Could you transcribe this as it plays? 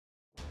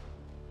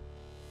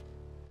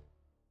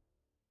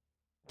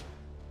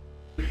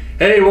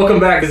Hey, welcome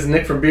back. This is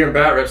Nick from Beer and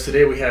Bat Reps.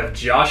 Today we have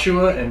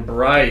Joshua and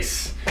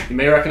Bryce. You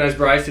may recognize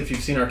Bryce if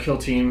you've seen our Kill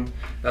Team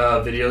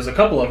videos, a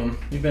couple of them.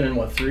 You've been in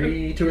what,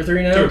 two or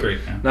three now? 2 or 3,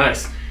 yeah.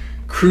 Nice.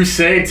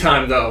 Crusade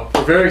time though.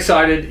 We're very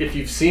excited. If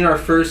you've seen our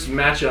first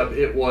matchup,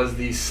 it was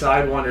the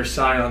Sidewinder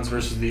Scions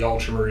versus the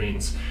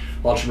Ultramarines.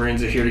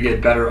 Ultramarines are here to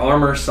get better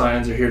armor.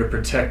 Scions are here to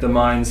protect the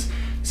mines.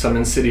 Some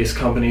insidious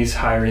companies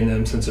hiring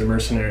them since they're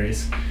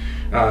mercenaries.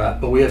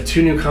 But we have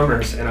two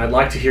newcomers, and I'd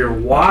like to hear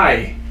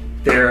why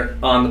they're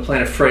on the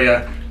planet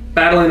Freya,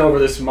 battling over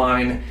this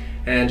mine,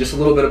 and just a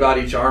little bit about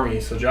each army.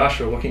 So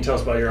Joshua, what can you tell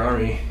us about your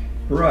army?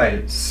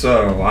 Right,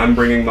 so I'm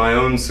bringing my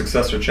own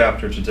successor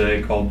chapter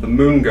today called the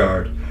Moon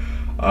Guard.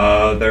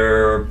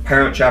 Their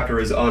parent chapter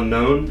is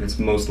unknown. It's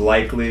most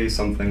likely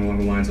something along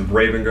the lines of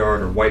Raven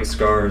Guard or White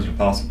Scars or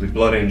possibly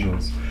Blood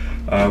Angels.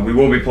 We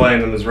will be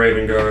playing them as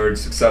Raven Guard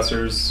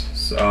successors.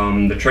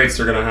 The traits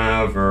they're going to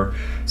have are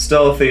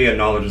stealthy and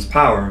knowledge is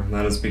power.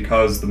 That is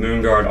because the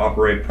Moon Guard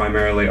operate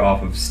primarily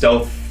off of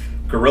stealth,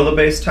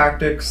 guerrilla-based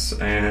tactics,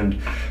 and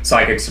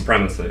psychic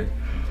supremacy.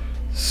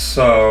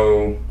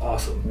 So,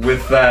 awesome.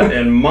 With that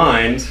in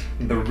mind,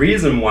 the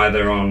reason why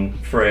they're on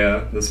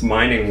Freya, this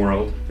mining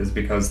world, is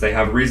because they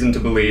have reason to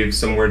believe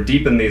somewhere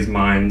deep in these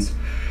mines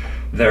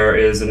there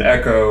is an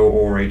echo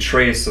or a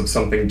trace of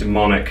something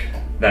demonic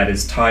that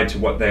is tied to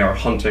what they are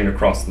hunting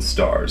across the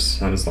stars.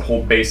 That is the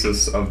whole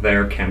basis of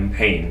their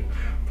campaign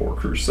for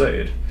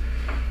Crusade.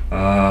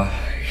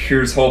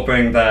 Here's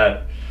hoping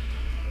that,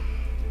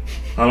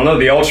 I don't know,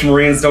 the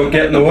Ultramarines don't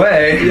get in the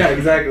way. Yeah,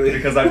 exactly.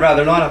 Because I'd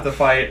rather not have to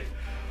fight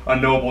a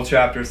noble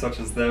chapter such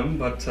as them,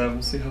 but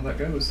we'll see how that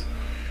goes.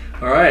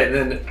 Alright, and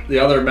then the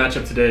other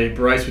matchup today,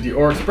 Bryce with the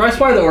Orks. Bryce,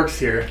 why are the Orks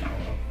here?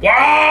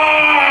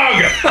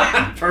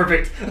 Wog!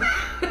 Perfect.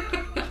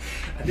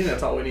 I think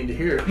that's all we need to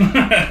hear.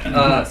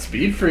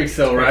 Speed freaks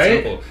though, It's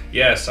right? simple.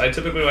 Yes, I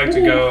typically like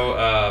to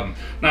go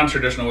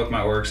non-traditional with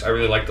my Orks. I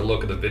really like the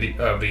look of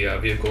the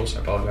vehicles. I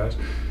apologize.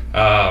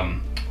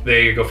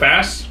 They go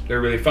fast.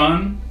 They're really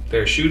fun.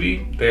 They're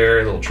shooty.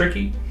 They're a little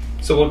tricky.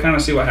 So we'll kind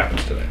of see what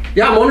happens today.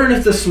 Yeah, I'm wondering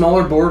if the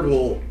smaller board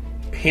will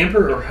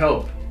hamper or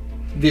help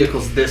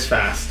vehicles this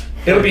fast.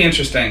 It'll be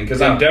interesting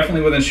because Yeah. I'm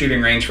definitely within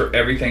shooting range for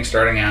everything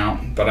starting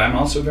out, but I'm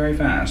also very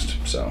fast.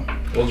 So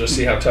we'll just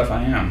see how tough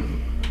I am.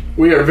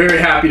 We are very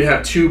happy to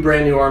have two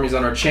brand new armies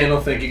on our channel.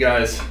 Thank you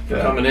guys for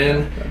coming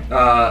in.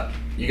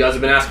 You guys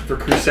have been asking for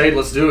Crusade.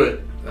 Let's do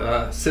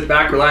it. Sit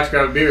back, relax,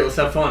 grab a beer. Let's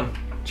have fun.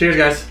 Cheers,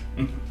 guys.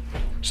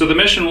 So the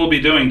mission we'll be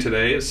doing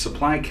today is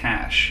supply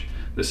cache.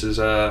 This is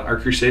our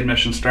Crusade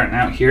mission starting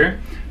out here.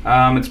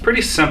 It's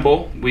pretty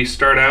simple. We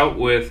start out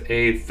with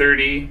a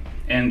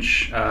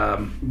 30-inch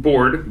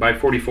board by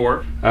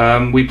 44.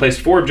 We placed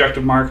 4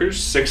 objective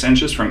markers, 6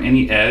 inches from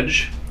any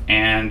edge,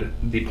 and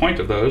the point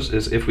of those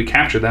is if we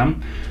capture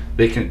them,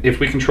 if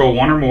we control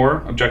 1 or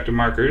more objective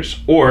markers,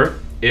 or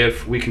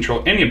if we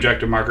control any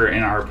objective marker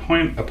in our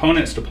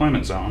opponent's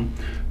deployment zone,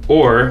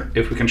 or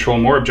if we control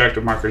more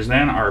objective markers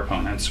than our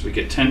opponents, we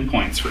get 10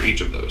 points for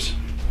each of those.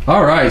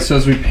 All right, so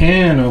as we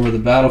pan over the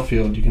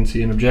battlefield, you can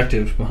see an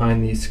objective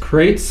behind these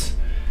crates.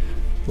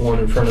 One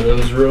in front of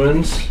those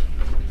ruins,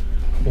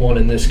 one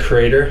in this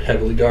crater,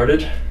 heavily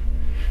guarded,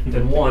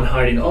 and one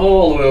hiding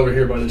all the way over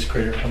here by this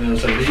crater on the other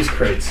side of these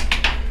crates.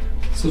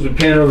 So as we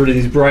pan over to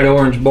these bright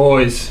orange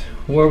boys,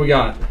 what do we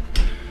got?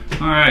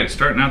 All right,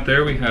 starting out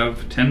there, we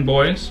have 10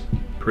 boys.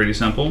 Pretty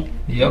simple.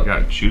 Yep. We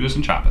got shooters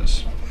and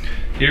choppers.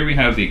 Here we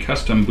have the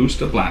custom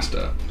Boosta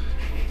Blasta.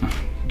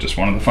 Just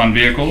one of the fun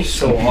vehicles.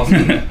 So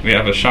awesome. We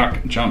have a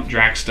shock jump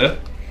dragsta.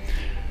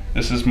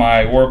 This is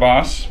my war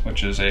boss,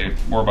 which is a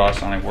war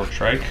boss on a war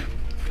trike.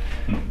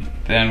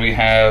 Then we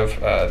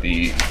have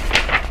the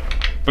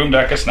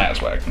Boomdaka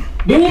Snazwagon.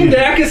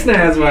 Boomdaka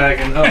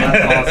Snazwagon. Oh,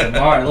 that's awesome.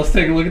 All right, let's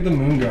take a look at the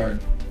Moon Guard.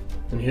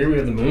 And here we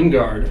have the Moon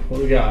Guard. What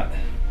do we got?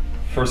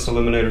 First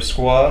Eliminator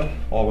Squad,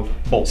 all with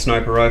bolt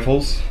sniper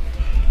rifles.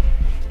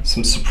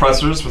 Some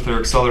suppressors with their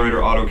accelerator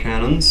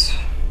autocannons.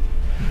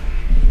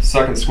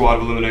 Second squad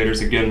of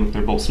Eliminators again with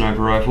their bolt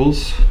sniper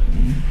rifles.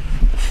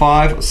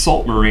 5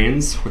 Assault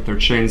Marines with their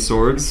chain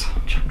swords.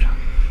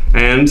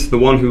 And the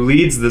one who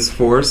leads this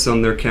force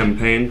on their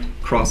campaign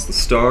across the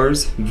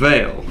stars,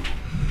 Vale.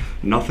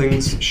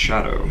 Nothing's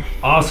Shadow.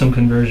 Awesome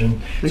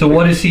conversion. So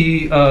what is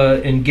he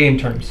in game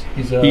terms?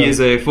 He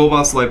is a full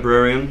boss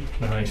librarian.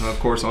 Nice. Of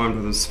course, armed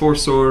with his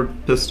force sword,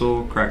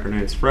 pistol, crack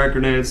grenades, frag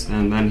grenades,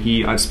 and then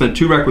I've spent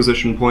 2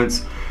 requisition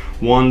points.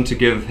 One to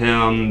give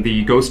him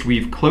the Ghost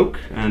Weave Cloak,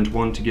 and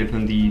one to give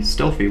him the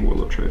Stealthy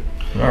Warlord trait.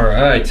 All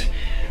right.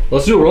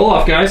 Let's do a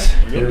roll-off, guys.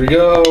 Here we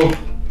go.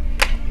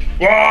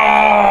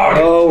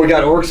 Oh, we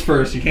got Orks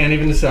first. You can't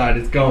even decide.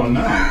 It's going.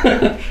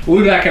 We'll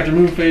be back after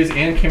move phase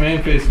and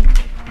command phase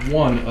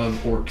 1 of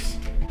Orks.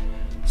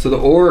 So the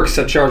Orks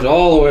have charged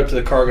all the way up to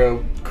the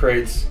cargo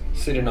crates,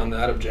 sitting on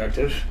that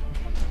objective.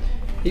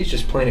 He's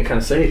just playing it kind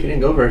of safe. He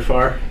didn't go very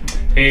far.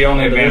 He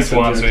only advanced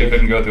once, so he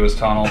couldn't go through his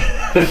tunnel.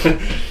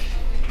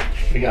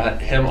 We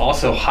got him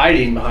also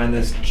hiding behind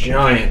this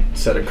giant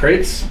set of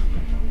crates.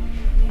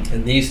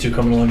 And these two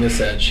coming along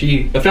this edge.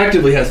 He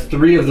effectively has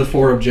 3 of the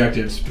 4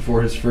 objectives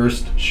before his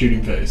first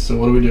shooting phase. So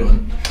what are we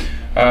doing?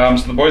 So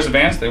the boys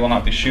advance. They will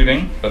not be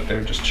shooting, but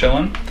they're just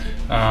chilling.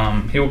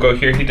 He will go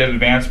here. He did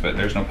advance, but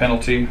there's no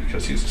penalty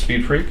because he's a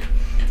speed freak.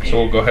 So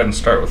we'll go ahead and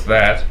start with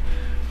that.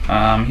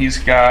 He's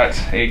got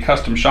a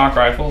custom shock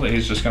rifle that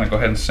he's just going to go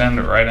ahead and send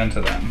right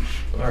into them.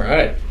 All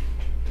right.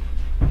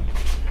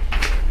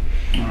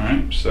 All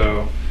right,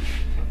 so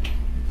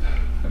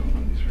I don't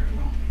know these very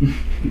well.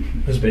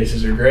 Those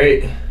bases are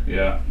great.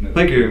 Yeah.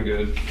 Thank you.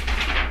 Good.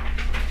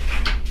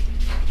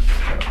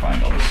 Gotta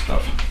find all this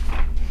stuff.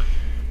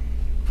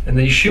 And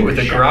then you shoot with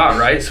a grot,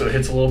 right? So it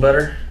hits a little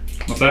better.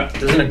 What's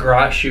that? Isn't a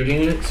grot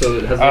shooting it? So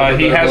it has.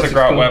 He has a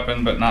grot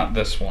weapon, but not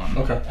this one.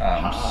 Okay.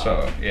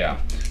 So yeah.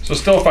 So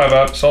still 5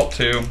 up, salt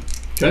 2.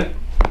 Okay.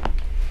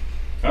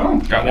 Oh,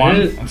 got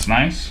 1. That's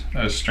nice.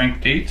 That is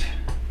strength 8.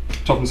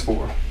 Toughness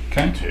 4.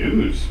 Okay.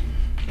 2s.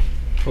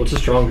 Oh, it's a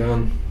strong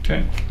gun.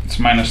 Okay. It's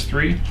minus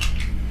 3.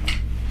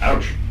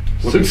 Ouch.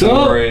 Looking 6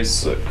 up. for a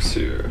 6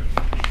 here.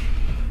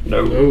 No.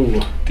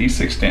 Oh.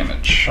 D6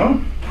 damage.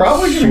 Oh,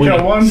 probably gonna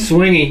kill one.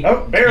 Swingy.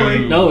 Oh,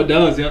 barely. Ooh. No, it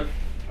does. Yep.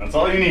 That's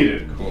all you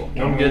needed. Cool.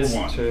 One gets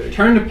one.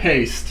 turn to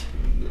paste.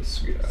 This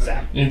guy.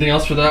 Zap. Anything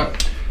else for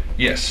that?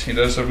 Yes, he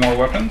does have more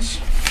weapons.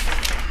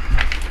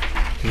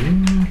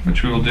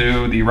 Which we will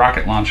do the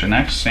rocket launcher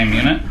next, same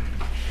unit.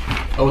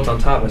 Oh, it's on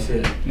top. I see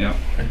it Yep.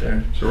 right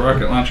there. So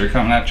rocket launcher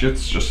coming at you.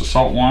 It's just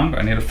assault 1, but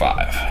I need a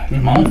 5.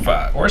 Come on,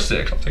 5 or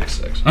 6. I'll take a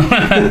 6.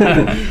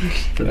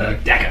 For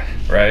that Daka.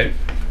 Right.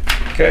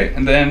 Okay,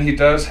 and then he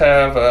does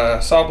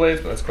have saw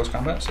blades, but that's close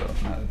combat, so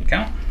that doesn't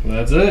count.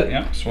 That's it.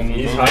 Yeah. So we'll move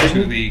He's over to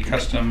hiding. the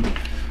custom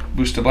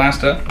Boosta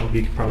Blasta. Oh,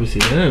 you can probably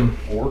see him.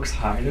 Orks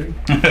hiding.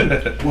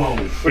 Whoa.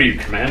 What are you,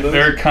 commandos?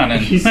 They're cunning.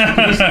 He's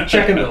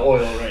checking the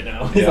oil right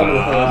now. He's under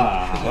the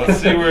hood.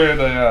 Let's see where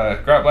the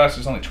Grot Blast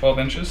is only 12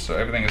 inches, so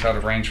everything is out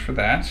of range for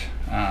that.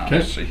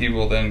 Okay. So he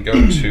will then go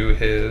to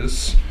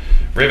his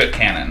Rivet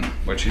Cannon,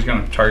 which he's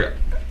going to target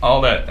all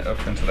that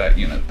up into that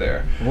unit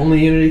there.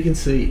 Only unit he can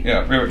see. Yeah,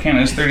 Rivet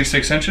Cannon is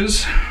 36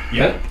 inches.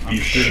 Yep. You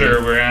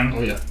sure we're in?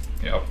 Oh yeah.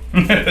 Yep.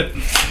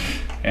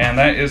 And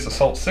that is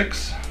Assault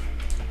 6.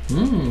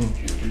 Hmm.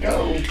 Here we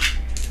go.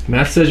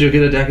 Matt says you'll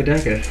get a Daka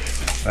Daka.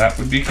 That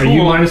would be cool. Are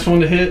you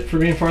 -1 to hit for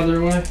being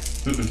farther away?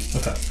 Mm-mm.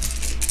 Okay.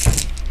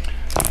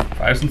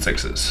 5s and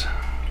 6s.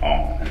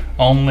 Oh.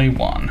 Only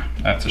 1.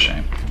 That's a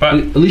shame. But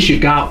At least you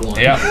got one.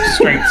 yeah,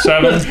 strength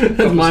 7.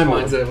 That's my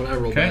mindset when I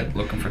roll Okay, bad.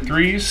 looking for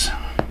 3s.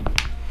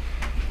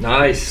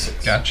 Nice.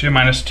 Got you,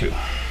 -2.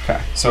 Okay,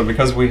 so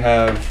because we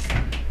have,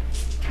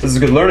 this is a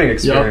good learning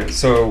experience.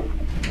 So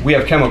we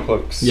have camo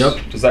cloaks.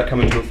 Yep. Does that come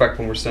into effect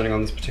when we're standing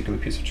on this particular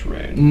piece of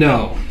terrain?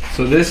 No.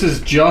 So this is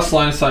just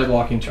line of sight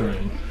blocking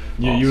terrain.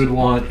 You would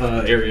want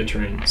area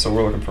terrain. So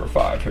we're looking for a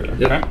 5 here.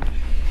 Yep. Okay.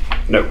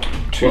 Nope.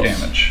 2 Close.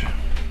 damage.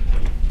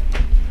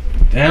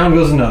 Down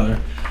goes another.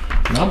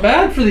 Not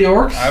bad for the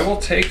orcs. I will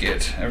take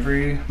it.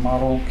 Every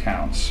model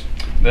counts.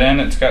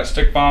 Then it's got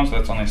stick bombs.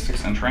 That's only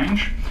 6-inch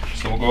range.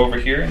 So we'll go over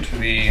here into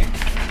the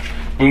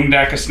Boom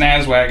Daka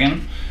Snaz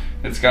Wagon.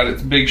 It's got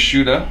its big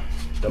shooter,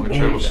 which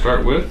I will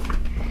start with.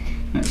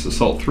 It's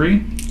Assault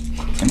 3.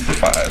 Looking for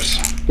 5s.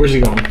 Where's he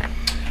going?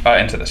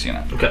 Into this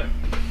unit. Okay.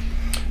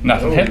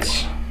 Nothing Oh.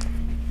 hits.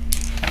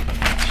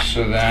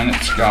 So then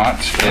it's got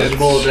Dodged a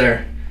bullet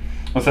there.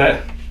 What's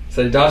that?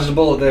 So he dodged a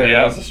bullet there.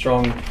 Yeah. That's a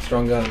strong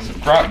gun.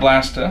 Grot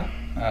Blasta,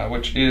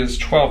 which is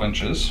 12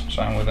 inches,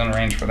 so I'm within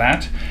range for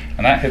that.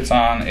 And that hits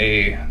on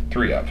a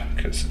 3-up,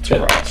 because it's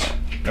Grot.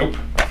 Nope.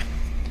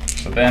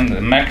 So then the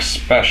Mech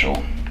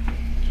Special,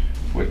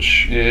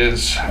 which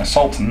is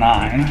Assault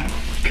 9.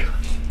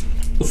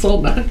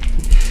 Assault 9.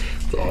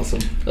 That's awesome.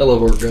 I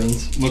love orc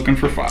guns. Looking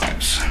for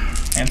 5s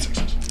and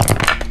 6s.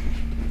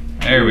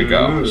 There we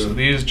go. Ooh. So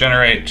these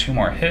generate 2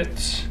 more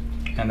hits,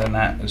 and then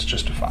that is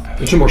just a 5.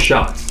 There's 2 more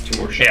shots. 2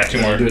 more shots.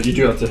 Yeah, 2 more. You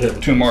do have to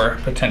hit. 2 more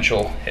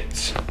potential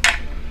hits.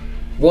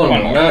 One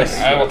One more. more. Nice.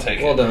 I will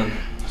take well it. done.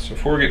 So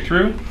before we get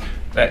through,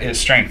 that is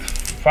Strength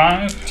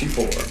 5,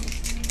 T4.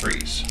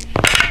 3s.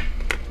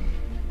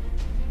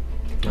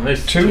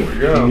 Nice. 2. There we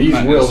go. These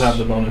Nice. will have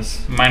the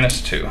bonus.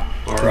 -2.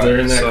 Alright, they're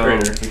in that so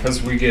crater.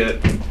 because we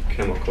get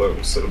camo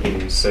cloaks, it'll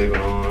be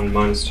saving on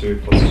 -2,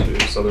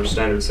 +2. So their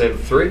standard save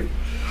of 3.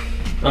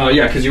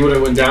 Yeah, because you would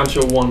have went down to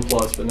a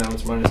 1+, but now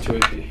it's -2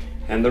 AP.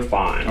 And they're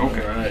fine.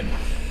 Okay. All right.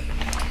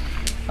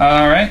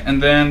 Alright,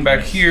 and then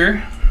back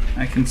here,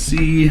 I can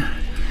see.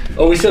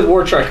 Oh, we said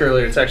war trike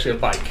earlier. It's actually a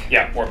bike.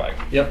 Yeah, war bike.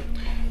 Yep.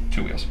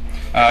 2 wheels.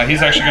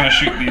 He's actually going to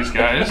shoot these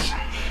guys.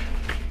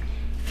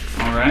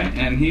 Alright,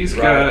 and he's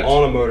You ride got.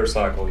 on a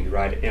motorcycle, you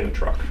ride in a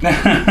truck.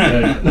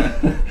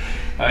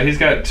 He's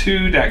got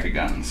 2 Daka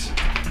guns.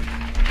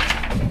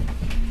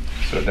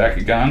 So a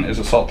Daka gun is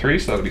Assault 3,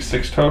 so that would be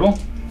 6 total.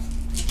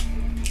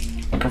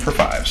 Looking for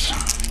 5s.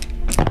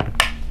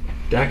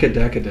 Daka,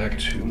 Daka, Daka.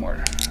 2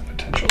 more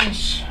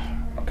potentials.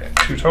 Okay,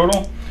 2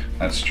 total.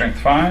 That's Strength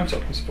 5, so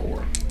plus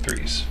 4.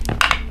 3s.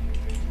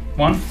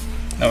 1.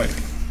 No, wait.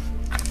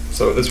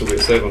 So this will be a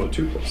save on a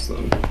 2+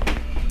 then.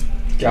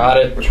 Got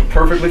it. Which will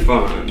perfectly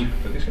fine.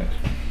 For these guys.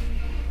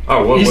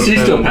 Oh, what He would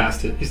have still been?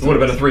 passed it. He It still would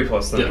have been a passed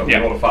 3+ then. Yeah. But we Yeah.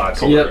 rolled a 5.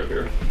 So Yep. we're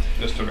here.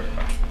 Just to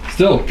verify. it.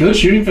 Still, good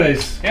shooting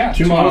phase. Yeah,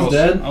 2 models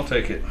dead. I'll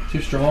take it.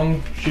 2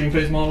 strong shooting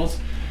phase models.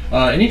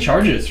 Any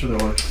charges for the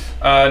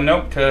orcs?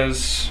 Nope,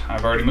 because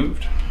I've already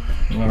moved.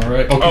 All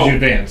right. Oh, because Oh. you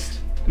advanced.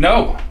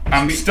 No,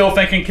 I'm still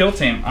thinking kill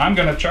team. I'm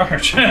gonna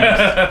charge. All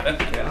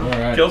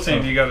right. Kill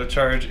team, so- you got to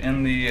charge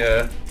in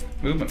the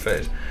movement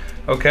phase.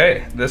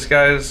 Okay, this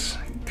guy's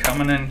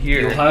coming in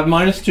here. You'll have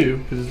 -2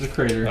 because it's a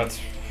crater. That's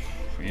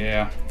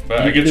yeah,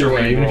 but I get Either to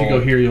way, even if you re-roll.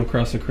 go here, you'll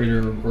cross the crater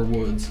or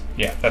woods.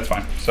 Yeah, that's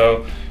fine.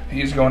 So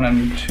he's going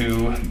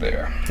into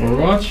there.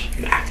 Overwatch?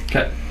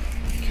 Okay.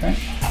 Okay.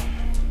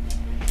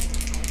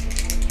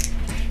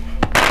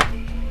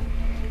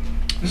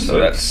 So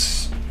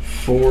that's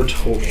 4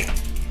 total.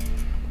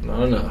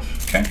 Not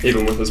enough. okay.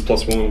 Even with his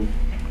 +1.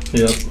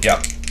 Yep.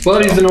 Yeah.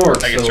 But he's an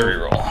orc. I get to so,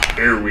 reroll.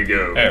 Here we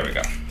go. There we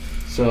go.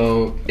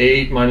 so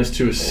 8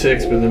 -2 is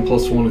 6, but then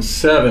 +1 is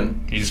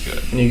 7. He's good.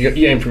 And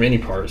you aim from any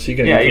part, so you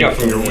got Yeah, you got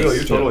from your wheel.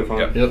 You're totally fine.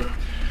 Yep. Yep.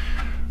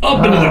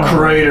 Up into the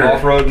crater.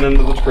 Off-roading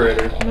into the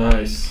crater.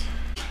 Nice.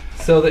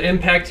 So the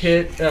impact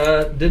hit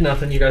did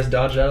nothing. You guys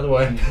dodged out of the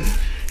way.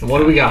 And what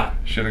do we got?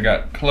 Should have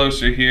got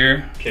closer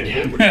here. Can't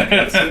hit. What you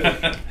can't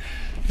see.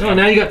 No,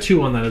 now you got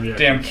 2 on that objective.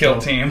 Damn kill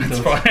So- team. It's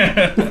so-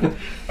 fine.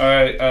 All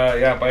right.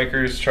 Yeah,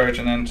 bikers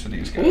charging into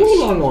these guys.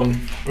 Ooh, long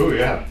one. Oh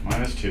yeah,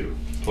 -2,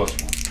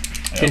 +1.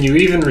 Can you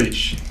even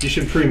reach? You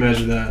should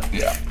pre-measure that.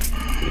 Yeah.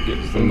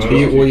 The most,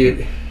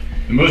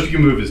 the most you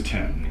can move is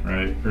 10,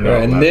 right? Or no,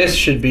 Right, and 11. this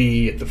should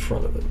be at the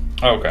front of it.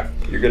 Okay.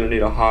 You're gonna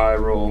need a high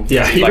roll.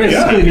 Yeah, he like, basically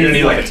you're gonna needs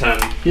need like a 10.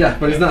 Yeah,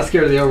 but he's not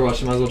scared of the Overwatch,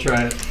 so might as well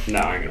try it. No,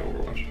 I ain't gonna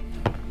Overwatch.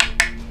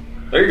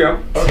 There you go.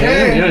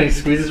 Okay. Yeah, he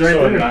squeezes right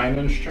so a there.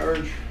 9-inch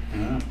charge.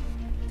 Yeah.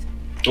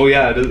 Oh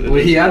yeah, it is.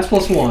 Well, he adds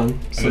 +1,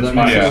 so And that it's makes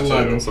minus it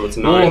 11. So it's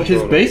 9 Oh, his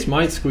total. base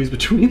might squeeze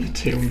between the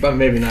 2, but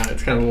maybe not.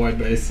 It's kind of a wide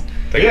base.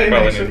 I think Yeah, I he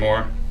probably makes need it.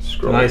 more.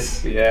 Scroll.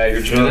 Nice. Yeah,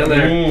 you're Get in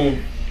there.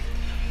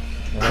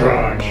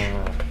 Crunch.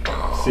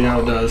 See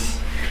how it does.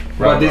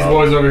 What Right about these on.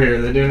 boys over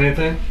here? They doing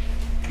anything?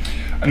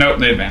 Nope,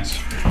 they advanced.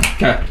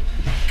 Okay.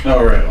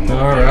 All right.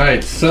 All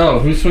right. So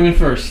who's swinging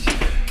first?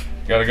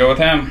 Gotta go with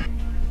him.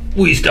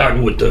 We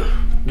starting with the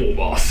war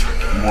boss.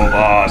 More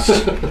boss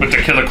with the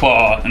killer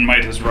claw and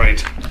might is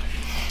right.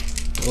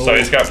 So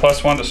he's got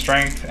 +1 to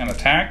strength and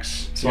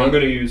attacks. So I'm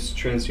gonna use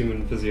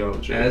transhuman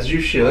physiology. As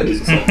you should.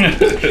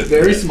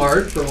 Very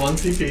smart for 1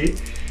 CP.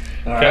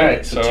 All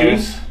right. So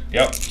 2s.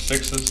 Yep,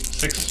 6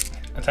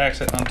 attacks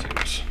hit on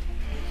 2s.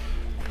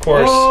 Of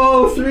course.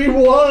 Oh, 3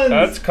 1s.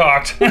 That's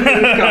cocked. It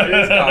is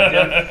cocked,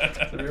 yeah.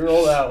 So we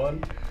roll that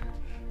one.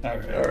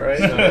 Alright. All right.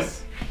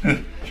 Nice.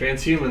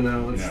 Transhuman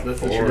though. Yeah, That's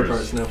the tricky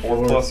part. So now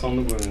 4+ on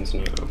the wounds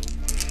now.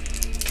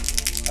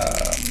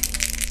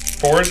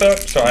 4's up,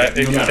 so it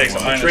No just matter takes a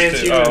what. -2.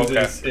 Transhumans Oh,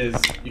 okay. is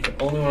you can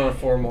only run on a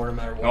 4 more no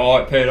matter what. Oh,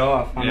 it paid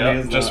off. How many Yeah,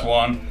 is just that?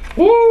 1.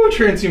 Woo!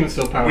 Transhuman's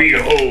still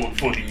powerful. hold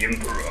for the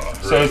Emperor.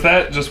 So is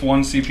that just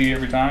 1 CP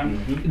every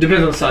time? It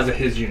depends on the size of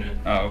his unit.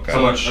 Oh, okay.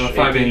 So much on a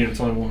 5-man AP? unit, it's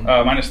only 1.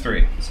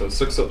 -3. So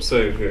 6 up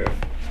save here.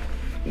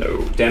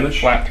 No damage.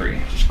 Flat 3.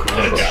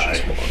 Crush.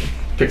 Just 1.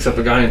 Picks up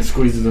a guy and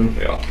squeezes him.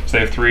 Yeah.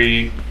 Save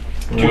 3.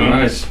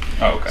 Alright.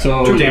 Oh, okay.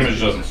 So, 2 damage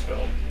doesn't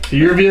spell. so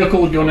your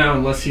vehicle would go now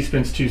unless he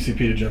spends 2 CP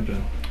to jump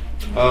in.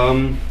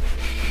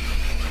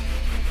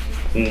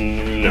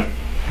 No.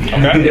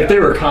 Okay. If they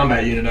were a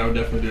combat unit, I would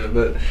definitely do it.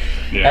 But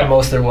Yeah. at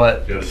most, they're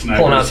what? Yeah, the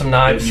Pulling out snipers some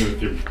knives. hitting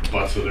you with your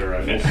butts with their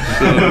rifles.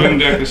 So the Boom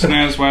Deck, the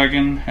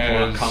Snazwagon,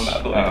 has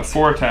combat blades.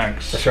 4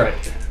 attacks. That's right.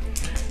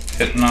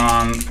 Hitting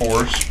on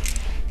 4s.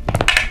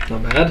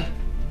 Not bad.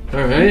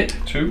 All right.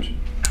 2s.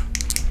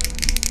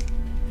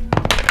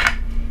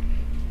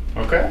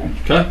 Okay.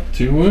 Okay.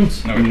 2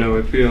 wounds. No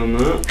AP on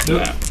that.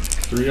 Nah.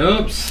 3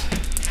 ups.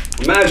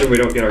 Imagine we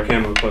don't get our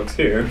camo cloaks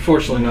here.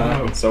 Unfortunately,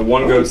 not. So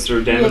 1 goes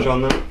through damage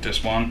on that.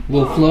 Just 1.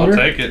 Little I'll floater.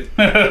 take it.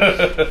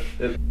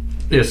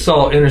 The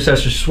assault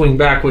intercessor swing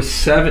back with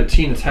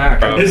 17 attack.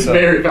 Oh, It's so-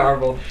 very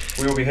powerful.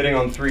 We will be hitting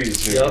on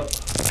 3s here. Yep.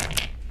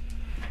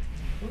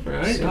 All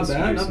right. So Not let's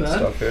bad. do Not some bad.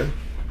 Stuff here.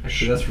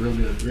 Actually, that's real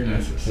good. Very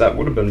nice. That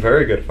would have been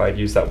very good if I'd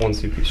used that 1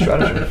 CP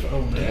strategy.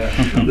 Oh,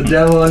 man. The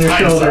devil on your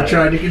shoulder Hindsight.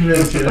 tried to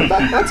convince you.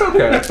 That's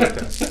okay. That's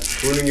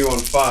okay. Ruining you on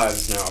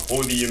 5s now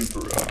for the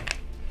Emperor.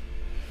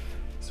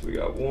 So we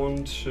got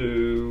 1,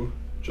 2,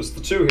 just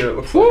the 2 here. It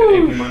looks like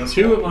an AP minus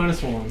 2 1. at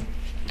 -1.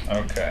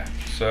 Okay.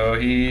 So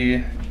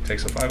he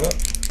takes a 5 up.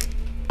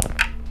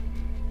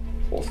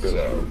 Both go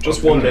down.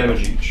 Just 1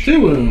 damage each. 2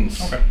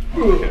 wounds.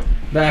 Okay.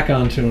 Back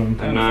onto him.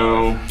 And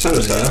now 10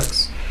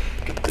 attacks.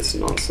 Get this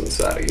nonsense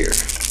out of here.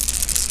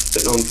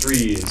 Hitting on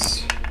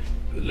 3s.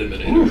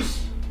 Eliminators.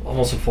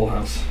 Almost a full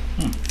house.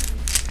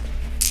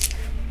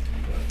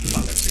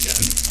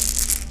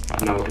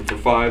 Now looking for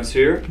 5s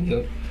here.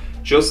 Yep.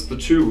 Just the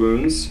 2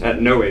 wounds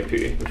at no AP.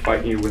 They're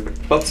fighting you with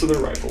the butts of their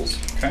rifles.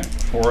 Okay.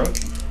 4 up.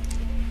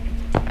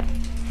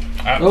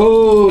 Ah,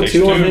 Oh, takes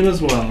 2 on 2. him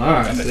as well.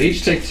 Alright, so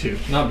each take 2.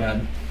 Not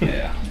bad.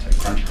 Yeah.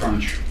 Crunch,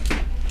 crunch.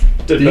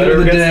 At the end of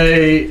the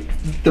day,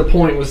 the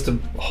point was to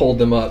hold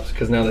them up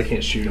because now they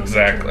can't shoot them.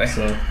 Exactly.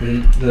 So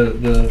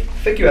the I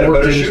think you had a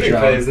better shooting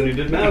phase than you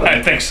did now.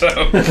 I think so.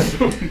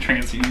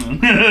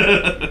 Transhuman.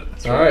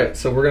 All right,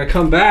 so we're gonna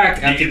come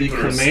back after the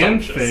Dangerous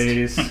command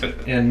subjects. phase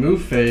and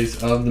move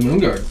phase of the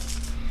Moonguard.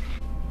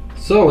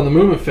 So in the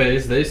movement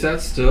phase, they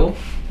sat still.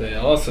 They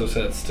also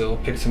sat still,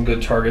 picked some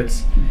good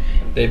targets.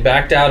 They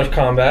backed out of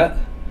combat,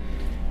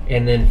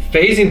 and then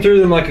phasing through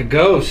them like a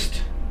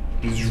ghost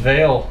is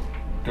Veil.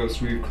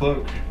 Ghost Weave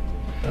Cloak.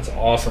 That's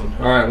awesome.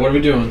 All right, what are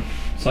we doing?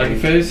 Psychic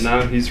phase?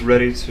 Now he's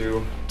ready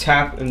to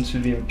tap into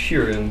the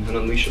Empyrean and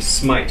unleash a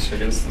smite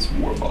against this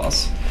war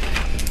boss.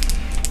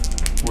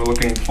 We're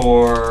looking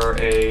for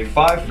a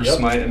 5 for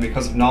smite, and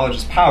because of knowledge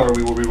is power,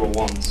 we will reroll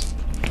 1s.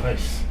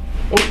 Nice.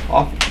 Oh,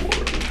 off the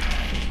board.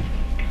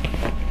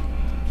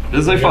 It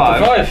is a You got 5.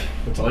 the 5.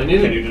 That's all you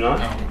needed. Can you deny?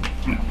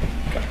 No.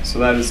 Okay, so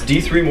that is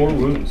D3 more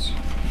wounds.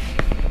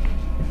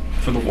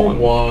 For the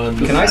 1.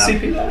 Can I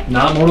CP that?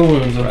 Not mortal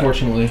wounds,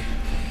 unfortunately.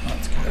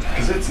 That's good.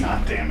 Because it's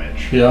not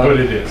damage. Yeah. But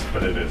it is.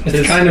 But it is.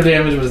 It's kind of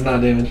damage, but it's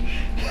not damage.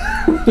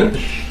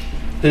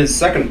 His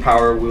second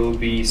power will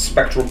be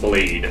Spectral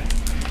Blade.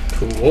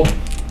 Cool.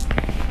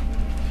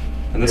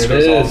 And this There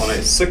it goes off is. on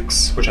a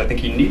 6, which I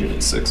think he needed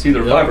a 6,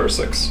 either 5 or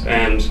 6.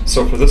 And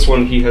so for this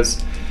one, he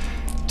has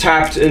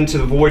tapped into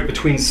the void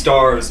between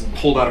stars and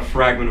pulled out a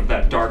fragment of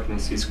that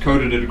darkness. He's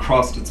coated it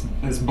across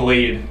his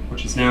blade,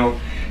 which is now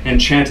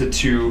enchanted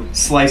to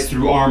slice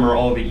through armor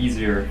all the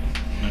easier.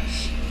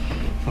 Nice.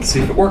 Let's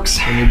see if it works.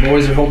 And your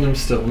boys are holding him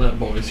still. Not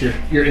boys.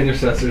 Your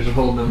intercessors are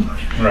holding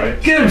him.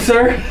 Right. Get him,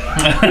 sir!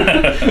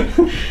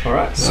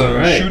 Alright, so All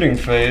right. shooting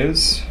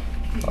phase.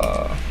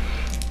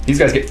 These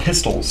guys get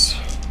pistols.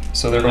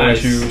 So they're going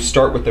Nice. to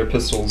start with their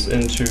pistols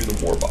into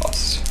the war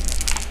boss.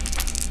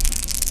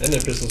 And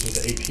their pistols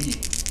with AP.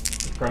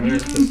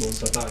 Primaris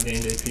pistols, I thought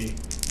gained AP.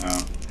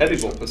 Oh.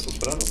 Heavy bolt pistols,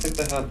 but I don't think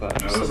they have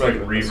that. No, Just it's the like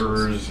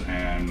regular pistols. Reavers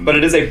and... But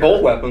it is a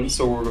bolt weapon,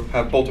 so we'll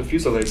have bolted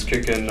fusiliers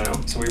kick in now.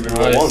 So we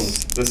reroll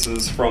Nice. 1s. This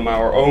is from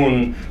our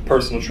own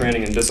personal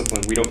training and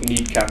discipline. We don't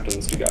need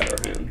captains to guide our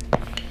hand.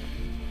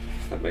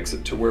 That makes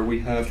it to where we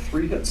have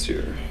 3 hits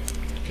here.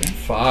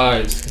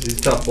 5s, because he's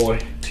a tough boy.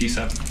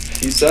 T7.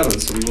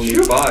 T7, so we will need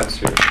 5s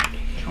here.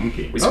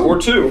 Chunky. We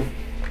scored 2.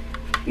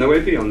 No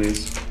AP on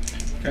these.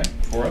 Okay,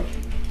 4 up.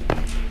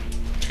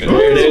 Good.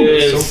 There it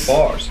is. So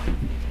far.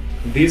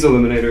 These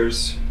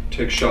eliminators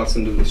take shots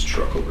into this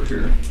truck over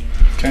here.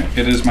 Okay,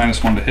 it is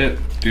 -1 to hit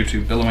due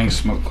to billowing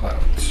smoke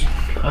clouds.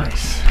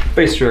 Nice.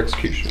 Face your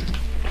execution.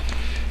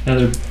 Now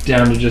they're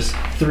down to just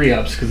 3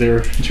 ups because they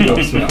were 2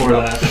 ups before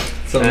that.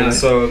 So And nice.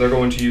 so they're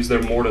going to use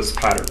their mortis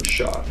pattern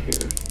shot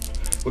here.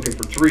 Looking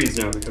for 3s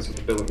now because of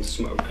the billowing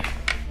smoke.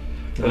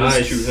 That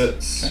Nice. is 2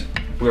 hits. Okay.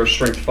 We are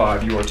strength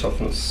 5, you are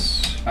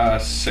toughness.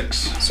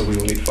 6. So we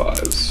will need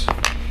 5s.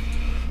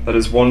 That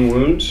is 1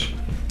 wound,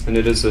 and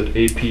it is at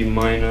AP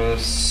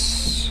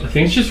minus... I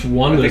think it's just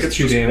 1 I think that's it's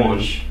 2 just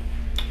damage.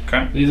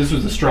 Okay, This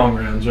was the strong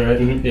rounds, right?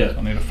 Mhm. Yeah.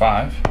 I'll need a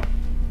 5.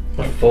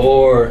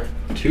 4.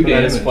 2 And that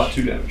damage. is flat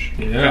 2 damage.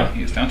 Yeah. Okay,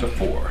 he's down to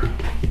 4.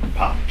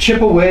 Pop.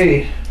 Chip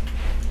away.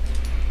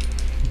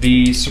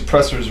 The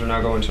suppressors are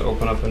now going to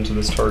open up into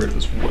this target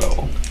as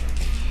well.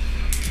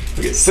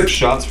 We get 6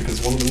 shots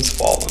because one of them is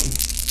fallen.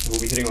 We'll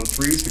be hitting on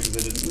 3s because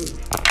they didn't move.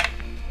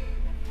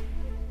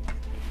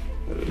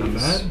 That Not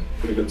is bad.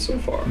 pretty good so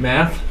far.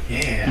 Math.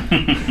 Yeah.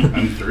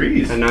 And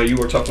 3s. And now you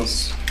are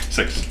toughness.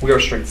 6. We are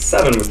strength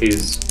 7 with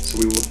these, so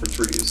we will look for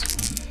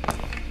 3s.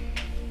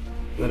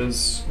 That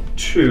is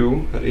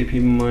 2 at AP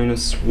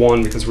minus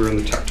 1 because we're in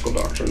the tactical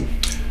doctrine.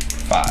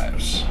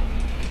 5s.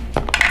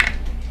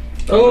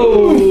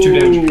 Oh! 2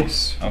 damage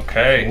piece.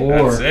 Okay,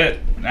 4. that's it.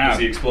 Now, Does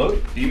he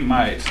explode? he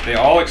might. They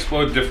all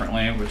explode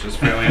differently, which is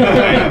fairly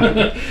annoying.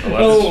 It's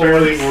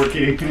fairly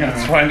orky.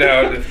 Let's find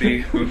out if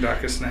the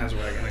Boondocka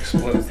Snazwagon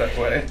explodes that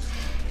way.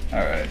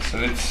 Alright, so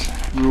its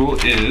rule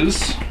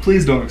is...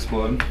 Please don't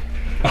explode.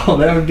 Oh,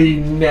 that would be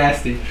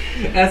nasty.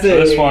 So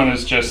this one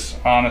is just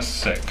on a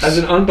 6. As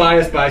an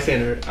unbiased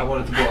bystander, I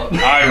want it to blow up.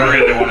 I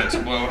really want it to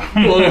blow.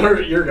 Well, it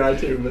hurt your guy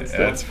too, but still.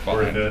 That's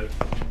Worth fine. it.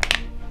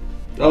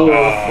 Oh,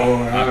 not 4. All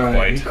right.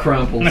 quite. He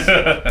crumples.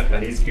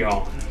 And he's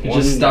gone. It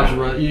just stops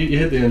running. You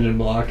hit the engine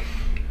block.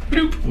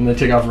 Bloop. And they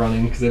take off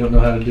running because they don't know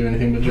how to do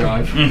anything but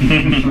drive.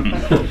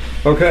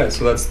 Okay,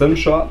 so that's them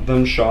shot,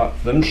 them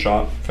shot, them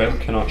shot. Fail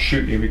cannot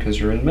shoot you because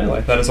you're in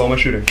melee. That is all my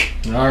shooting.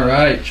 All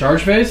right.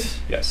 Charge phase?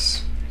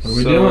 Yes. What are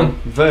we doing?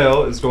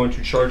 Vale is going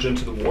to charge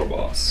into the war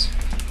boss.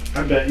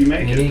 I bet you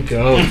make And he it.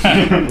 goes.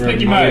 Think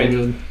you might.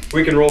 Good.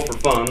 We can roll for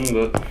fun,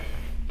 but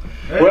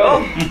Hey. well,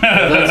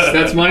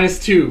 That's -2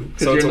 because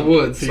you're it's in the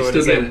woods. So, so you it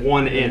still is get a it.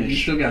 1 Yeah, inch. you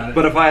still got it.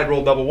 But if I had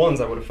rolled double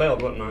 1s, I would have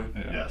failed, wouldn't I?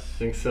 Yes. I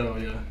think so,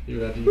 yeah. You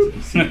would have to use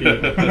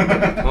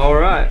CP. All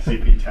right.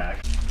 CP tack.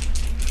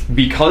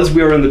 Because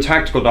we are in the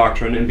tactical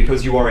doctrine, and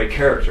because you are a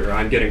character,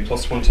 I'm getting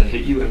 +1 to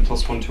hit you and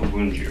 +1 to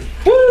wound you.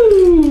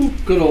 Woo!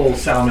 Good old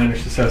Salamander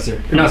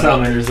successor. Or not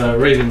Salamanders,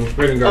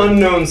 Raven Guard.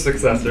 Unknown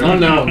successor.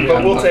 Unknown, But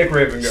yeah. we'll take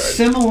Raven Guard.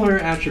 Similar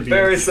attributes.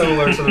 Very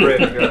similar to the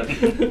Raven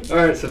Guard.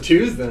 All right, so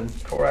 2s then.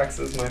 Corax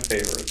is my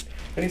favorite.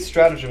 Any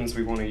stratagems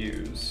we want to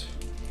use?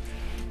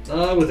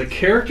 With a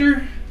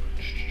character,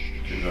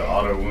 Do the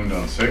auto wound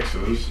on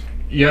 6s.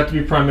 you have to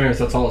be Primaris.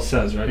 That's all it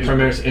says, right?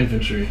 Primaris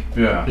infantry.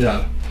 Yeah.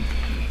 Yeah.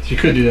 So you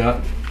could do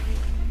that.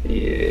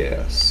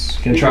 Yes.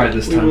 Can try it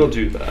this time. We will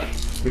do that.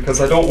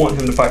 Because I don't want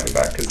him to fight me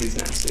back because he's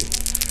nasty.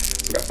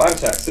 We got 5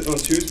 attacks, sitting on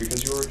 2s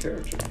because you're a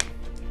character.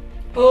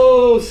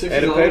 Oh, 6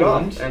 And is it paid auto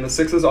off. wound. And the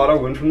 6 is auto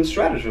win from the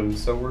stratagem,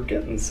 so we're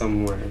getting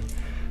somewhere.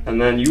 And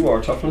then you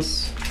are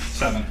toughness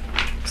 7.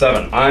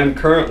 7. I'm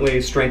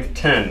currently strength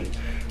 10.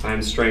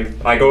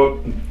 I go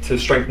up to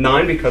strength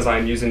 9 because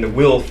I'm using the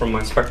will from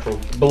my spectral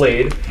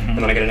blade, and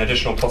then I get an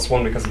additional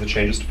 +1 because of the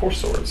changes to force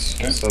swords.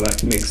 Okay. So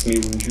that makes me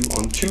wound you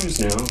on 2s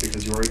now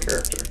because you're a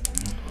character.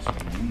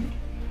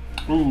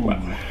 Ooh.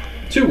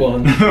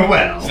 2-1.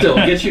 Well. Still,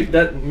 get you.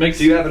 That makes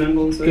Do you have an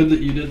influence? good that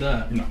you did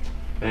that. No.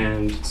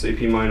 And it's AP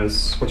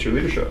minus, what's your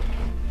leadership?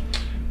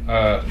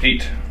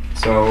 8.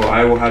 So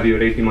I will have you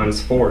at AP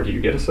minus 4. Do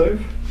you get a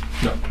save?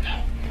 No.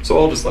 So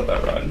I'll just let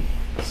that ride.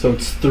 So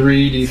it's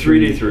 3d3.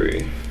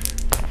 3d3.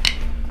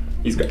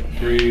 He's good.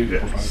 3, 4,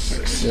 5,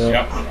 6.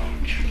 Yep.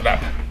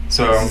 Yep.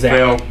 So Zap.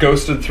 Vale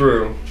ghosted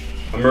through,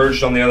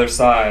 emerged on the other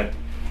side,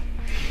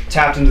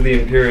 tapped into the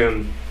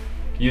Imperium,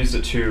 used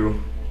it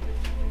to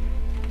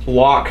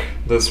lock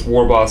this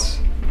war boss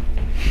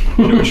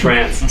into a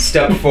trance,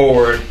 stepped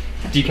forward,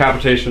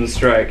 decapitation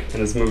strike,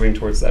 and is moving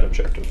towards that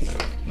objective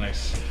now.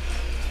 Nice.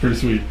 Pretty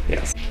sweet.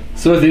 Yes.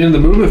 So at the end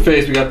of the movement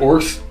phase, we got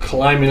orcs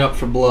climbing up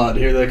for blood.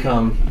 Here they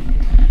come.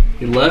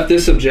 He left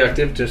this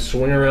objective to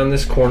swing around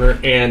this corner,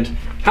 and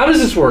how does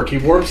this work? He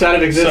warps out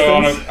of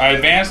existence? So I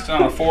advanced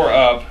on a 4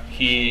 up.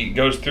 He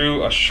goes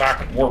through a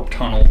shock warp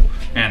tunnel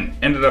and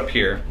ended up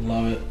here.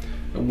 Love it.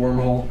 A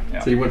wormhole. Yeah.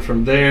 So he went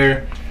from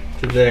there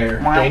to there.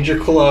 Wow. Danger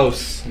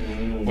close.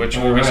 Which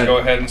we'll just go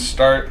ahead and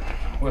start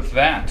with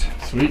that.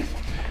 Sweet.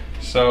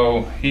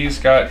 So he's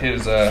got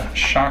his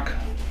shock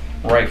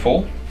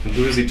rifle. And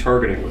who is he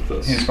targeting with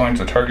this? He's going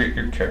to target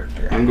your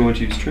character. I'm going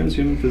to use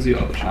transhuman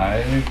physiology.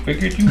 I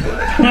figured you would.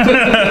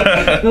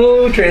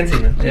 Oh,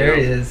 transhuman. There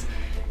he is.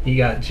 He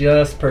got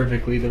just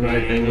perfectly the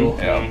right angle.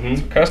 Yeah.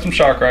 It's a custom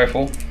shock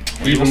rifle.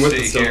 We will Even with the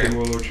see stealthy here.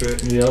 warlord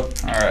trait. Yep.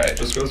 All right.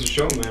 Just goes to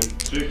show, man.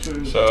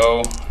 6s.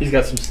 So He's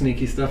got some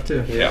sneaky stuff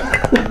too.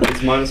 yeah.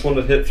 It's -1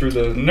 to hit through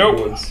the Nope.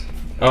 woods.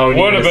 Oh,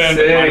 Would have been -1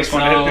 to hit through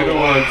the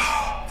Oh. woods.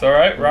 It's all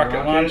right. Rocket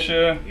Rocket.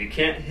 launcher. You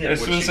can't hit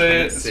This what was you a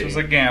can't this see. was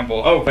a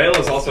gamble. Oh, Vale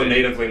is also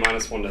natively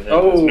 -1 to hit.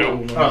 Oh.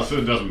 No. Oh, so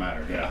it doesn't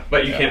matter. Yeah.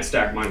 But you Yeah. can't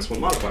stack -1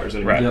 modifiers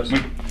anymore. Right. Yep.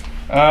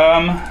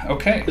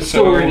 Okay. It's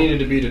still where he needed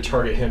to be to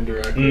target him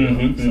directly.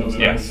 Mhm. So it's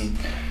Yes. nice.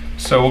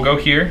 So we'll go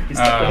here, He's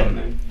stuck ahead,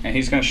 man. and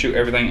he's going to shoot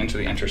everything into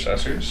the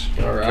intercessors.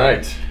 All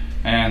right.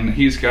 And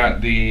he's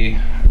got the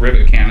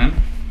rivet cannon,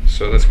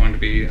 so that's going to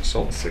be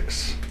assault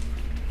 6.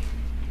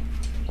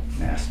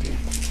 Nasty.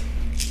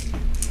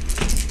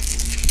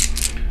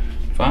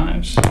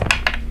 5s.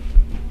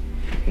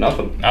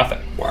 Nothing. Nothing.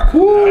 Wow.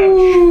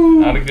 Woo!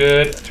 Not a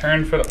good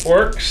turn for the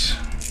orcs.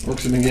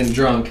 Orcs have been getting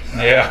drunk.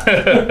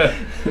 Yeah.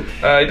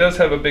 He does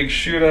have a big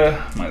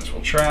shooter. Might as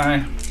well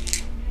try.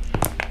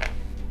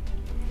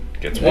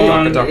 Gets Hey,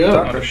 one. there you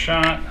go. Another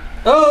shot.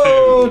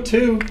 Oh,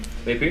 2.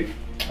 AP?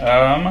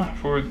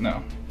 For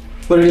no.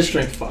 But it is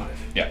strength 5.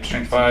 Yeah,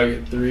 strength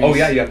 5. 3. Oh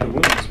yeah, you have the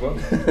wound as well.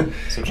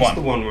 So just One.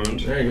 the 1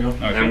 wound. There you go.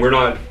 Okay. And we're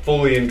not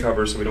fully in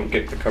cover, so we don't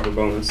get the cover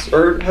bonus.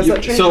 Or has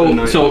that changed? So,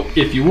 tonight? so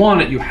if you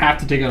want it, you have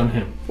to take it on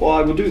him. Well,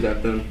 I will do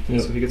that then.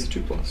 Yep. So he gets a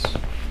 2+.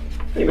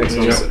 He makes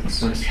it Yep. a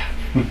 6. Nice.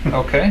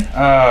 Okay.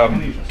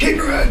 Keep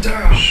your head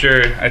down.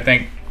 Sure. I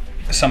think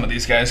some of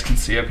these guys can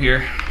see up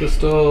here.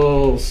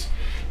 Pistols.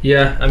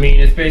 Yeah, I mean,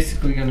 it's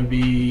basically going to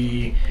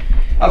be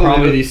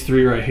probably these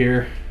 3 right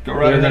here. Go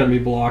right They're ahead. going to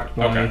be blocked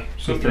by Okay.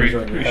 So the three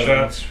things right here.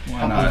 shots.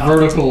 Why not?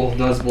 Vertical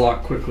does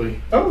block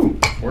quickly. Oh,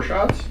 4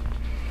 shots?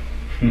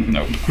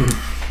 Nope.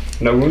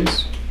 No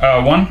wounds?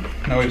 1.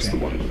 No, Just the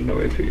 1 wound,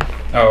 no AP.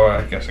 Oh,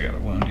 I guess I got a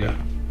wound. Yeah.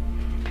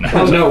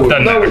 Oh, no wound.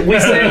 Doesn't No,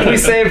 matter. we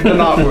saved the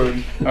not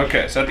wound.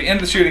 Okay, so at the end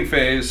of the shooting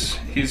phase,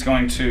 he's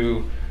going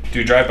to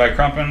do drive-by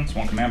crumping. It's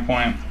 1 command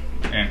point,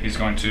 and he's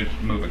going to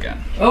move again.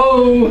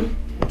 Oh!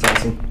 That's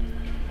awesome.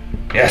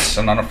 Yes,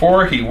 and on a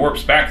 4, he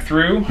warps back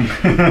through.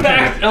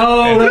 Back!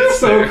 Oh, that's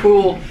so There.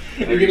 cool.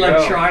 You you can like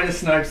go. try to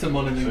snipe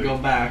someone and then go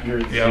back. You're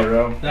at Yep.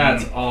 0.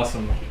 That's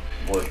awesome.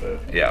 Worth it.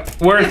 Yeah,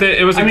 worth it.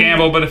 It was a I mean-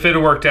 gamble, but if it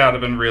had worked out,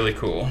 it'd been really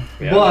cool.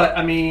 Yeah. But,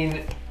 I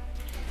mean,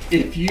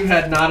 if you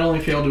had not only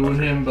failed to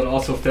wound him, but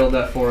also failed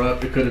that 4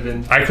 up, it could have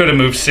been. I could have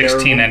moved 16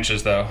 Terrible.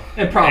 inches, though.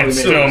 And probably It made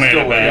still made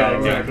it Yeah, bad.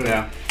 exactly.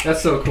 Yeah.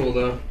 That's so cool,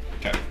 though.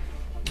 Okay.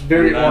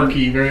 Very And then-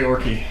 orky, very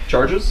orky.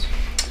 Charges?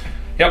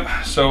 Yep,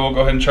 so we'll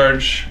go ahead and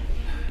charge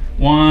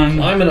 1,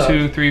 Climb it up.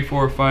 2, 3,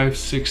 4, 5,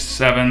 6,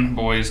 7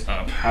 boys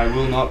up. I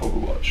will not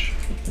overwatch.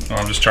 Well,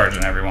 I'm just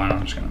charging everyone.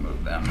 I'm just going to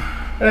move them.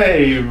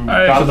 Hey, you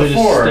Alright, got so the they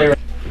just 4. stay-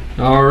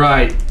 All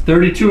right,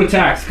 32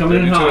 attacks coming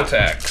in 32 hot.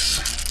 attacks.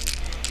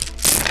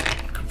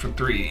 Go for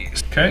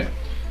 3s. Okay.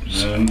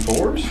 And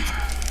 4s?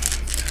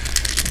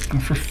 Go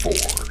for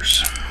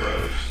 4s.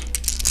 Gross.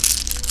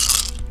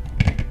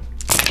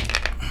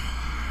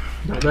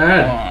 Not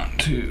bad. 1,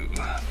 2,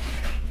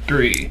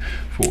 3,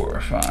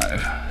 4,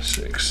 5,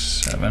 6,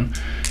 7,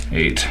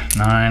 8,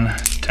 9,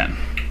 10.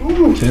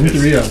 Ooh, 10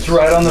 3-ups. It's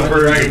right on the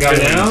verge of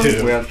down.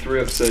 We have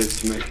 3-up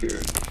saves to make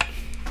here.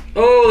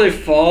 Oh, they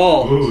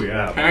fall. Ooh,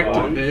 yeah. Packed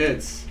to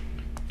bits.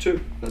 2.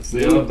 That's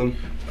the end of them.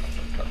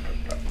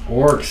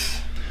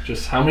 Orks.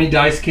 Just how many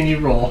dice can you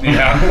roll?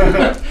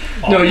 Yeah.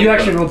 No, you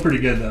actually rolled pretty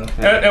good though.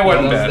 It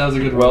wasn't bad. That was a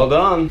good roll. Well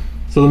done.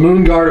 So the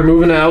Moon Guard are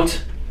moving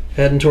out,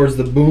 heading towards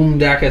the Boom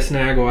Daka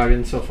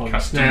Snagwagon. So fun.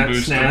 Custom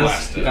boost to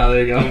blast it. Oh,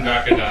 there you go.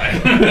 Boondocka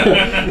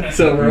die.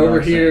 So we're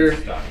over here,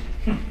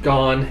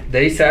 gone.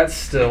 They sat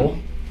still,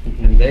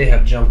 and they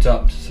have jumped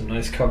up to some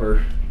nice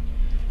cover,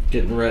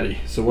 getting ready.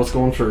 So what's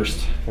going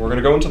first? We're going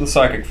to go into the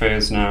psychic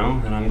phase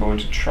now, and I'm going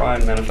to try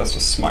and manifest a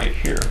smite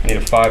here. I need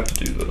a 5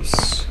 to do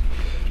this.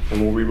 And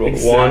we'll reroll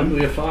the 1.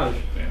 Exactly a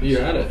 5.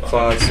 You're at it.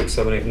 5, 6,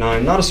 7, 8,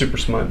 9. Not a super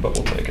smite, but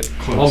we'll take it.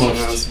 Almost. So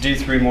now it's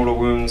D3 mortal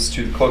wounds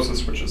to the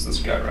closest, which is this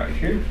guy right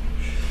here.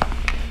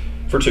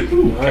 For 2.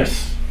 Ooh,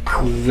 nice.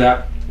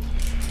 Zap.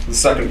 The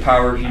second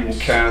power he will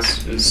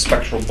cast is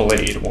Spectral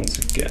Blade once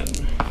again.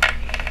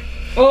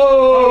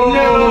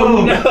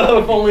 Oh, no!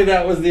 If only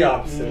that was the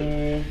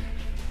opposite.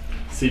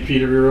 CP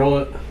to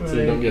reroll it so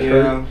you don't get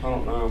hurt. I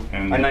don't know.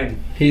 And I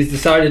 9. He's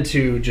decided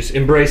to just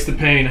embrace the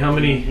pain. How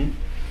many?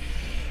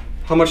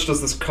 How much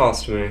does this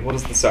cost me? What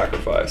is the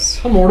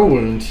sacrifice? A mortal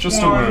wound. Just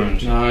a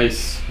wound.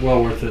 Nice.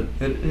 Well worth it.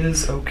 It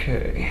is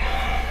okay.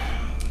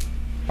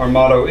 Our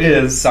motto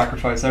is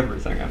sacrifice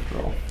everything, after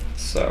all.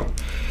 So,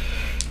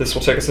 this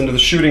will take us into the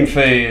shooting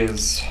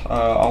phase.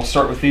 I'll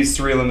start with these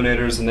 3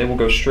 eliminators, and they will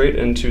go straight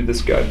into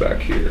this guy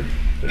back here.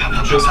 You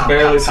can just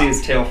barely see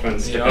his tail fin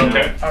sticking out.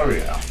 Okay. Oh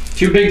yeah.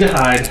 Too big to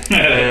hide.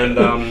 And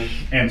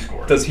And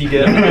score. does he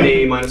get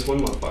any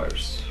 -1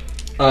 modifiers?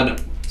 No.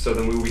 So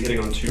then we will be hitting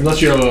on 2.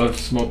 Unless you have a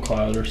smoke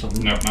cloud or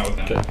something. No, not with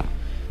that.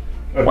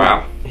 Okay.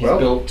 Wow. He's Well,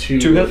 built 2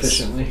 2 hits.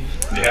 efficiently.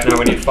 Yeah. Now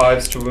we need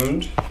 5s to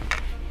wound.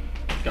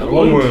 Got a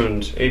 1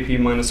 wound. AP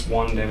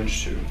 -1,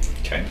 damage 2.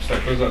 Okay, so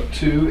that goes up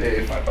to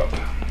a 5 up.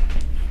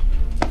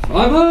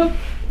 5 up?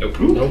 Nope.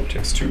 Nope.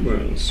 Takes 2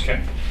 wounds.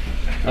 Okay.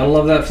 I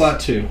love that flat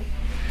 2.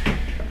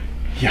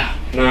 Yeah.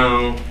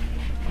 Now,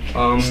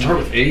 Start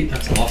with 8?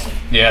 That's awesome.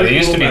 Yeah, they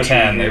used to be Pretty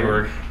 10. cool They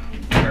were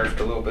nerfed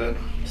a little bit.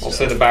 I'll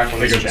say the back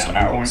one is Take a just down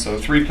out. point. So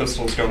 3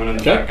 pistols going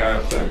into Okay. that guy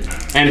up there.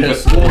 And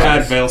Pistols. we'll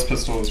add Vale's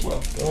pistol as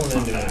well. Going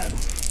into that.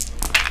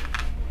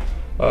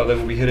 They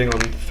will be hitting on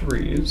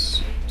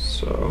 3s.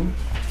 So,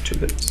 2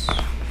 hits.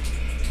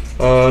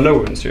 No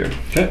wounds here.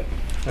 Okay.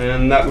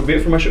 And that would be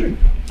it for my shooting.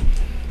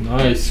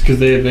 Nice. Because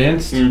they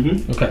advanced?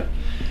 Mm-hmm. Okay.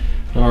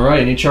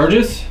 Alright, any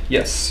charges?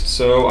 Yes.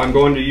 So I'm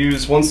going to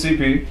use 1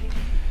 CP,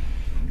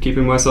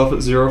 keeping myself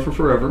at 0 for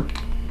forever.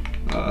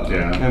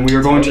 Yeah. And we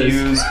are going to That is-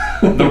 use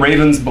the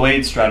Raven's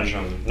Blade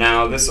stratagem.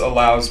 Now this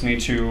allows me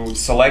to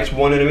select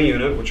 1 enemy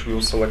unit, which we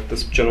will select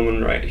this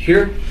gentleman right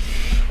here.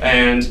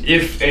 And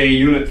if a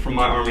unit from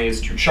my army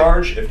is to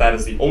charge, if that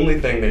is the only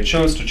thing they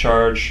chose to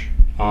charge,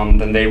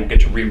 then they will get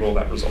to re-roll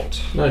that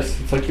result. Nice.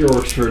 It's like your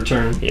Orks for a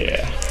turn.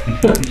 Yeah.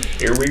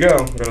 Here we go.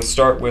 I'm going to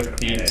start with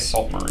the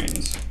Assault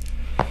Marines.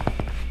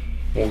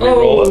 We'll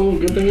re-roll it. Oh,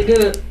 good thing you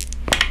did it.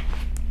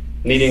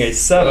 Needing a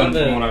 7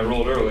 Seven. from what I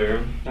rolled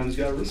earlier. Now he's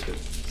got to risk it.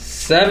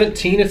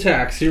 17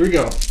 attacks. Here we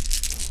go.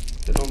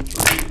 Hit on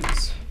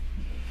 3s.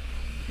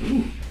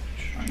 Ooh.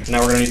 Now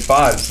we're going to need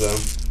 5s though.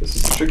 This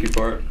is the tricky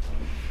part.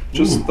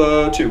 Just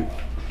the 2.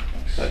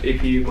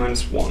 AP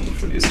 -1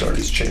 for the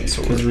Astartes Because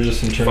Chainsword. we're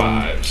just in turn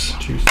 5s.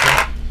 2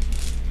 stuff.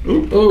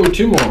 Oh,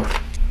 2 more.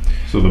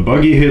 So the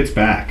buggy hits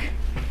back.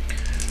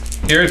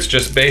 Here it's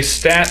just base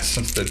stats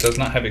since it does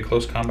not have a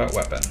close combat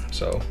weapon.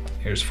 So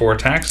here's 4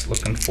 attacks,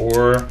 looking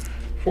for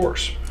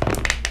 4s.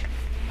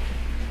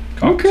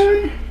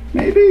 Okay.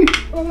 Maybe.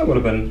 Oh, that would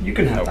have been. You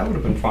can have. That would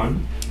have been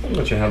fine. I'll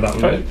let you have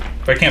that one.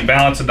 If I can't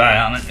balance a die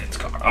on it, it's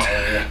cocked.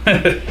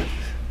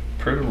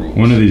 Per the rules.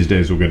 One of these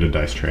days we'll get a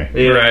dice tray.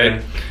 Yeah.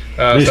 Right.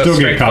 They So still that's get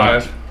strength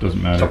cocked. 5.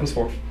 Doesn't matter. Toughness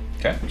 4.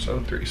 Okay, so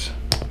 3s.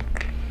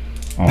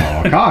 Oh,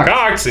 cocked.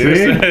 Cocked, see?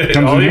 See?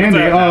 Comes All in evens handy.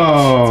 out now.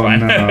 Oh,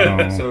 It's fine.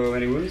 no. So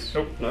any wounds?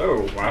 Nope.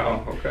 No.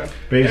 Wow. Okay.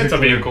 Basically, It's a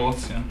vehicle.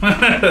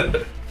 Yeah.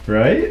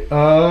 right?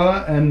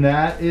 And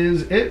that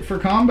is it for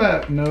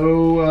combat.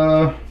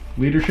 No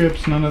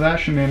leaderships, none of that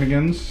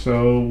shenanigans.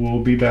 So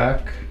we'll be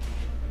back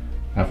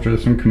after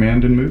some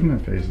command and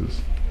movement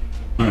phases.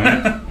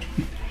 Alright.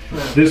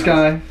 This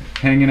guy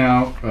hanging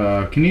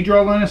out. Can he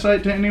draw line of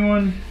sight to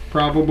anyone?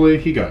 Probably.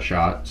 He got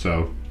shot,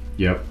 so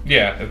yep.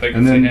 Yeah, if they can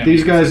And see then him, these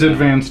you can guys see him.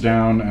 advance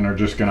down and are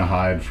just gonna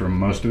hide from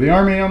most of the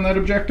army on that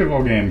objective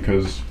all game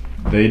because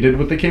they did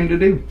what they came to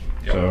do.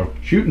 Yep. So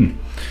shooting.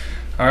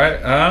 All right.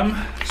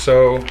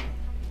 So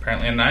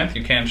apparently in 9th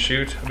you can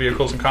shoot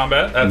vehicles in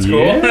combat. That's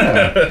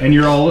Yeah. cool. And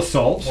you're all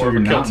assault, so More of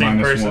you're a kill not team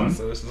minus person, one.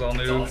 so this is all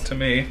new to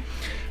me.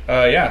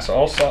 Yeah. So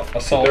all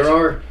assault.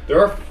 There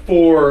are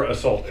 4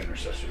 assault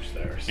intercessors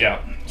there. So. Yeah.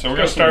 So we're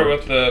gonna start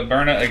with the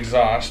Burna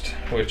Exhaust,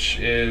 which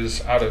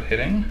is out of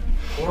hitting.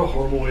 What a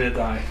horrible way to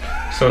die.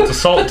 So it's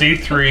assault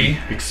D3.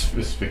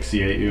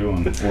 Asphyxiate you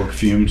on orc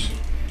fumes.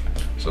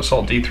 So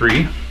assault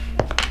D3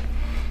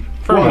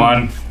 for One.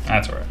 1.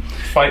 That's all right.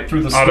 Fight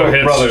through the Auto smoke,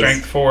 hits, brothers.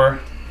 strength 4.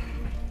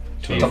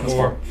 Toughness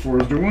 4.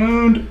 4 is the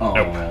wound. Oh.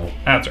 Nope.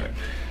 That's all right.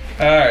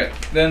 Alright,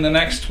 then the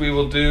next we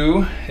will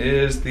do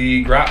is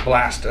the Grot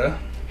Blasta.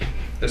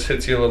 This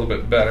hits you a little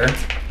bit better.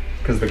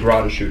 Because the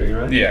Grot is shooting,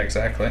 right? Yeah,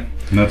 exactly.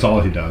 And that's all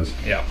he does.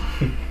 Yeah.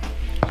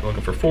 So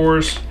looking for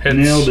 4s. Hits.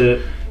 Nailed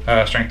it.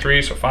 Strength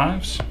 3, so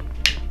 5s.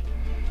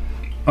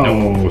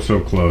 Oh, so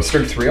close.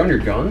 Strength 3 on your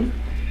gun?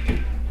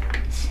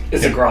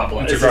 It's a Grot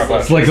It's a Grot Blasta.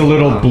 It's like a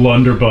little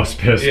blunderbuss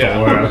pistol.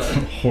 Yeah. That's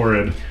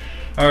horrid.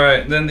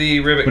 Alright, then the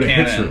Rivet But it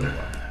hits Cannon. really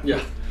well.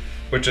 Yeah.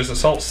 Which is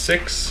Assault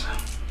 6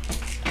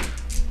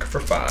 for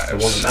 5. It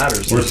wasn't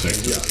matters. Or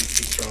 6. Yeah,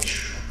 it's strong.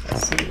 I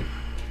see.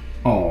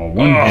 Oh,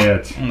 one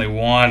hit. Only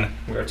 1.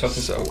 We are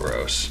toughness So 4.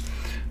 gross.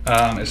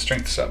 It's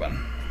strength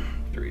 7.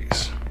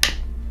 3s.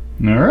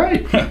 All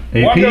right. AP.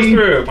 1 goes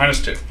through.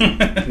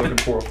 -2. Looking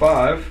for a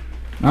 5.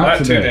 Not Flat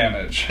 2 today.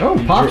 damage.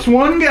 Oh, pops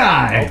one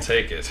guy. I'll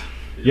take it.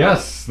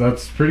 Yes,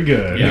 that's pretty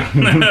good. Yeah.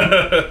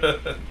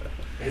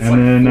 It's And like 4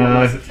 then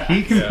less attacks.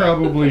 he can Yeah.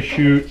 probably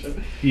shoot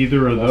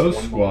either of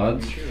those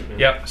squads.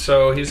 Yep,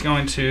 so he's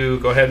going to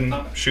go ahead and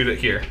shoot it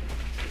here.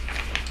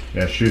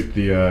 Yeah, shoot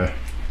the,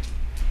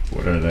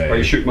 what are they? Are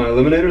you shooting my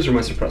eliminators or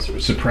my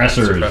suppressors?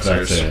 Suppressors, that's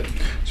Suppressors. it.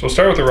 So we'll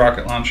start with the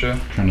rocket launcher.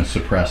 Trying to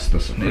suppress the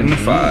Needing a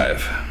suppressors.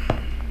 5.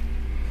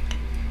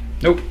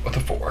 Nope, with a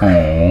 4.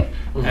 Oh.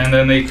 And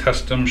then the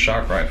custom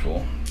shock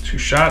rifle. 2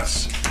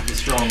 shots. The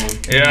strong one.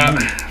 Yeah,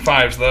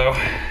 5s though.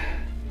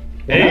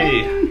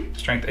 Hey,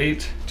 strength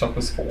 8,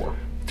 Toughness 4.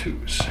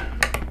 2s.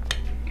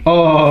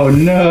 Oh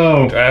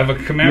no! Do I have a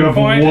command You have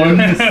point? 1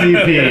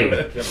 CP.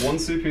 You have 1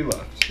 CP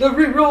left. The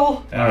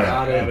reroll.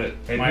 Got it.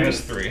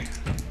 -3.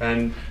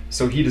 And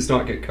so he does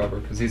not get cover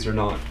because these are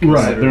not Right,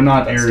 considered they're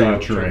not that area style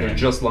of terrain. They're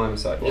just line of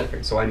sight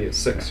blocking. So I need a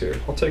 6 here.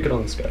 I'll take it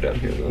on this guy down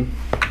here then.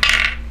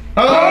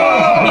 Oh!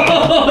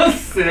 Oh,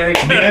 sick.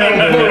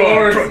 Nailed The it.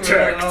 orcs, Protects.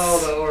 man.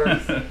 Oh, the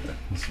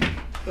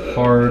orcs.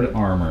 Hard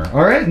armor.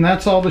 All right, and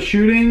that's all the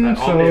shooting. That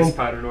obvious So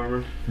pattern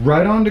armor.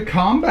 right on to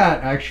combat,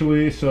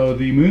 actually. So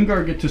the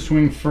Moonguard get to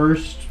swing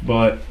first,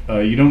 but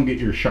you don't get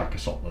your shock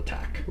assault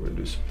attack. We're gonna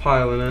do some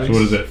piling eggs. So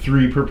what is it?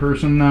 3 per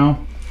person now.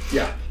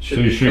 Yeah. So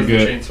you should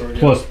get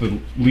plus the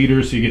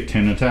leader, so you get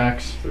 10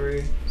 attacks.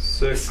 3,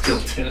 6. Still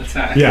 10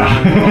 attacks.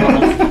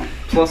 Yeah.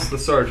 Plus the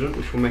sergeant,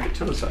 which will make it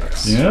 10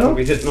 attacks. Yeah. We'll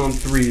be hitting on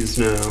 3s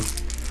now.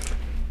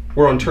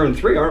 We're on turn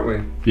 3, aren't we?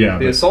 Yeah.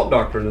 The but assault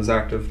doctrine is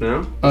active now,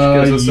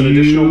 which gives us an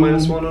additional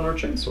 -1 on our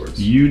chainswords.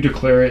 You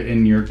declare it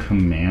in your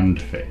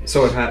command phase.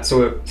 So it had.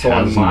 So on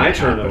Hasn't my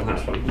turn it'll happened.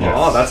 happen. Yes.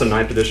 Oh, that's a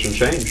 9th edition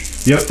change.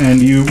 Yep, and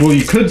you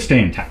could stay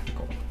in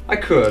tactical. I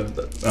could,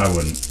 but I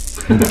wouldn't.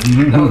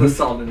 That was a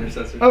solid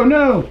intercessor. Oh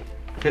no!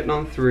 hitting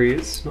on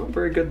 3s. Not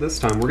very good this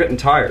time. We're getting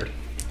tired.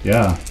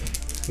 Yeah.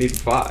 Need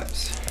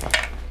 5s.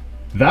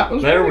 That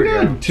was There we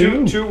pretty go.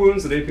 good. Two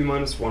wounds at AP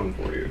 -1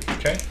 for you.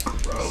 Okay.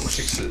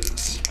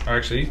 6s. Or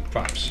actually,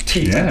 5s.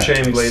 Teeth Yeah. and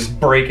chain blades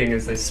breaking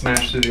as they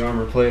smash through the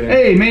armor plating.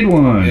 Hey, made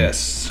 1.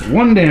 Yes.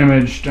 1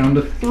 damage down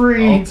to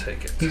 3. I'll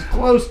take it. He's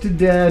close to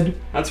dead.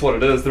 That's what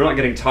it is. They're not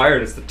getting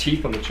tired. It's the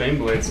teeth on the chain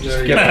blades. Just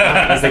There you get go.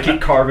 back as they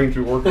keep carving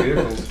through orc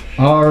vehicles.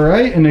 All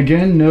right, and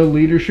again, no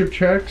leadership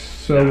checks,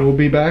 so we'll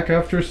be back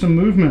after some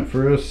movement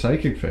for a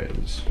psychic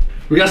phase.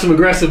 We got some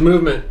aggressive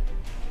movement.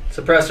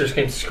 Suppressors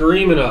came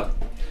screaming up.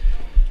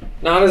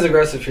 Not as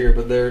aggressive here,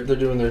 but they're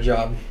doing their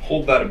job.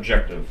 Hold that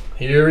objective.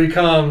 Here he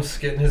comes,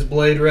 getting his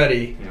blade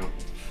ready Yeah.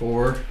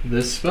 for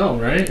this spell,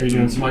 right? Or are you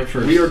doing smite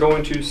first? We are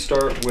going to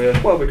start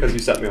with, well, because you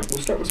set me up,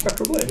 we'll start with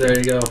Spectral Blade. There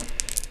you go.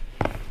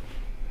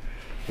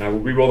 Now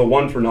we roll a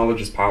 1 for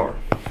Knowledge is Power,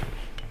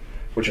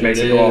 which makes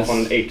it go off on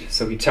an 8.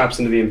 So he taps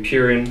into the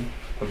Empyrean,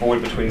 the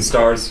void between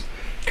stars,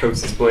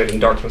 coats his blade in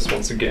darkness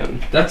once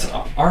again. That's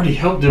already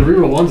helped. The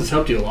reroll ones has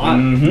helped you a lot.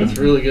 Mhm. That's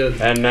really good.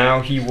 And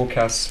now he will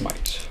cast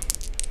Smite.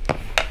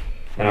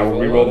 And I will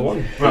reroll the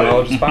 1 for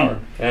Knowledge is Power.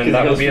 And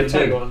that will be a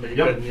 10.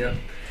 Yep.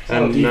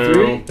 And So now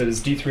D3? it is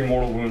D3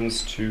 mortal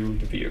wounds to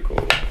the vehicle.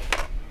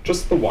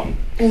 Just the 1.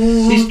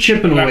 He's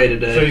chipping away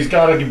today. So he's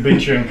got to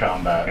beat you in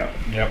combat.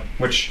 Yep.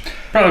 Which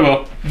Probably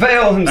will.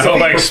 Vale I himself hope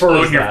I prefers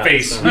explode in your that,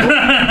 face. so.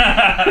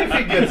 If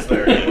he gets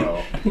there, he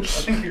will. I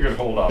think you could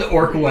hold off. the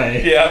orc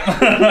way. Yeah.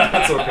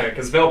 That's okay,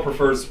 because Vale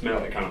prefers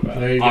melee combat,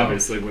 There you go.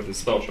 obviously, with his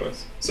spell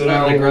choice. So Not now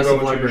an we'll aggressive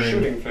go into your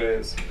librarian. shooting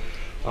phase.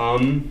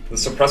 The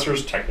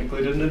suppressors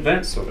technically didn't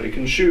advance, so they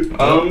can shoot.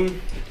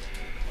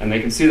 And they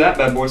can see that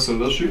bad boy, so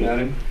they'll shoot at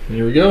him.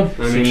 Here we go.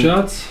 I 6 mean-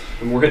 shots.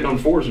 And we're hitting on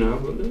 4s now,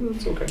 but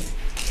that's okay.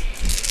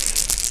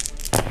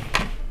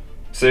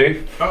 See?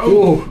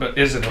 Oh. But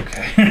is it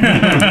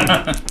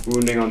okay?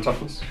 Wounding on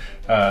toughness.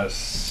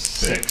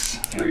 6.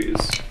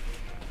 3s.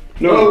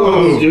 No!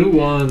 Oh. Do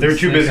one. They're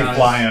too busy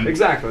flying.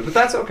 Exactly, but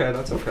that's okay,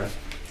 that's okay.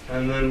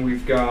 And then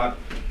we've got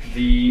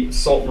the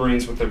Salt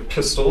Marines with their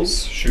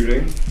pistols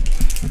shooting.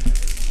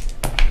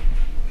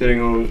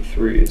 Hitting on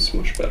 3s,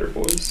 much better,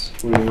 boys.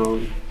 Wounding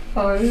on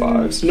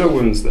 5s. No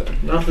wounds there.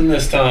 Nothing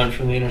this time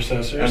from the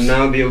intercessors. And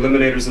now the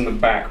Eliminators in the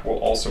back will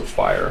also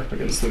fire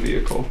against the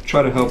vehicle.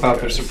 Try to help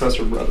out their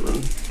suppressor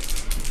brethren.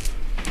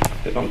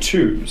 Hit on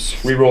 2s.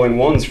 Rerolling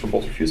 1s for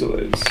both your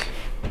fusillades.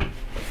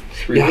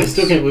 3 Yeah, I hits.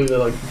 still can't believe they're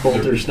like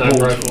bolter sniper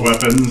Bolt rifles.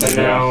 weapons. And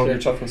yeah. now your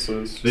toughness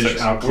is They just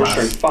 6. outclass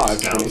Your strength 5.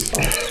 scouts.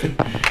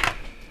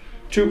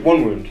 25.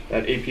 1 wound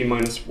at AP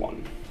 -1.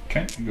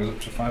 Okay, it goes up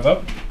to 5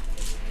 up.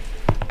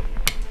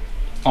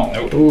 Oh,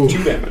 nope. Ooh,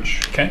 2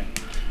 damage. Okay.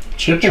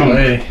 chip Chunk.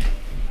 away.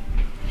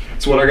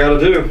 That's what I gotta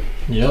do.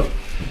 Yep.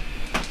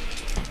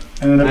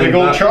 And then a big And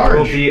old that charge.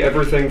 will be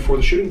everything for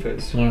the shooting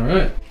phase. All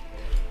right.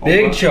 All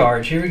Big right.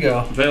 charge. Here we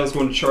go. Vale's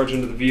going to charge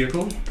into the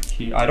vehicle.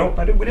 We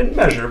didn't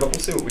measure, but we'll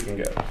see what we can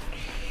get.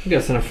 I'm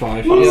guessing a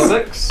 5. On a Yeah.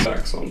 6.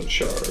 Backs on the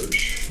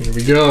charge. Here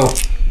we go.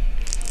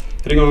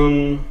 Hitting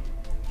on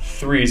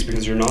 3s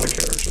because you're not a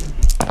character.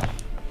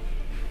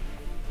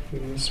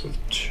 Hitting this with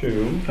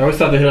 2. I always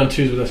thought they hit on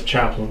 2s with us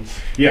chaplains.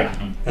 Yeah.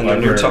 And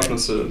then your Library.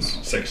 toughness is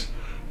 6.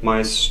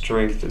 my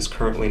strength is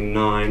currently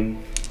 9,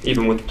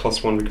 even with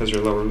 +1 because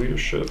you're lower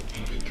leadership.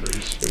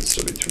 It'd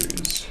still be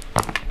 3s.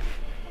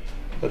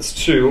 That's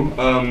 2.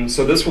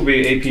 So this will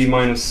be AP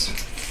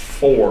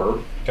 -4.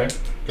 Okay.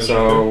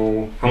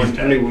 So how He's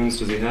many dead. wounds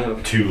does he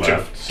have? 2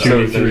 left.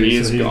 So then he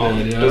is so he's gone.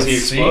 dead, yeah. Does he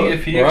See explode?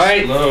 if he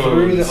Right explodes.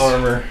 through the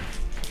armor.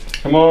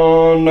 Come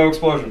on, no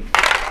explosion.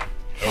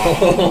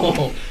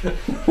 Oh.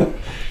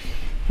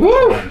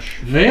 Woo!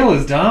 Vale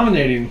is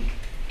dominating.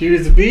 Dude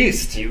is a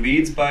beast. He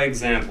leads by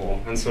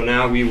example, and so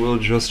now we will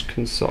just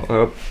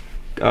consolidate.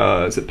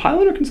 Is it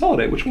pilot or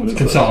consolidate? Which one is it?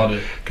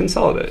 Consolidate.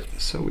 Consolidate.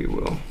 So we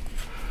will.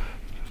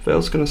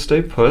 Vale's gonna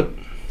stay put,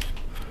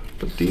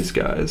 but these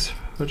guys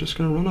are just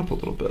gonna run up a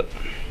little bit.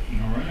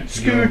 Alright.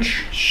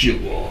 Scooch.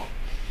 Shit wall.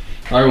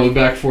 Alright, we'll be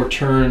back for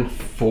turn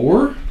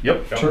 4.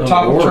 Yep. Top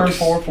of turn Orks.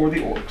 4 for the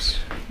orcs.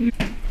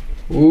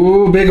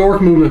 Ooh, big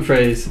orc movement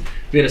phase.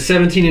 We had a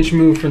 17-inch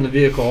move from the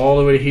vehicle all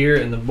the way to here,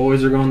 and the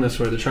boys are going this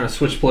way. They're trying to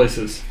switch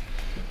places.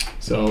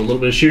 So a little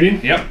bit of shooting.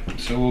 Yep.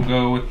 So we'll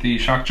go with the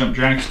shock jump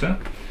dragster.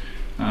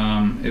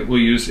 It will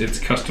use its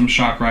custom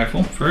shock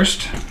rifle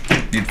first.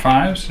 Need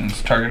 5s, and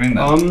it's targeting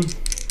them.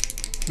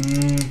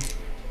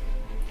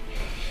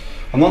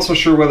 I'm not so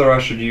sure whether I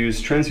should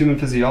use transhuman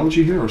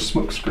physiology here or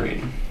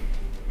smokescreen.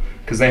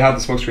 Because they have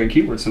the smokescreen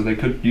keyword, so they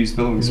could use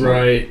billowing smoke.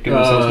 Right. Give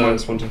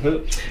themselves -1 to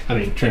hit. I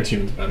mean,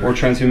 transhuman's better. Or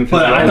transhuman physiology.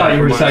 But I thought you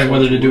were for deciding -1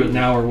 whether to do it wound.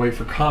 now or wait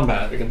for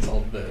combat against all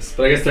of this.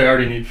 But I guess they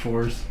already need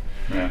 4s.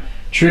 Yeah.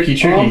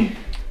 Tricky.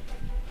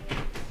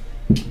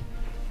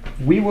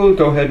 We will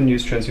go ahead and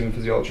use transhuman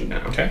physiology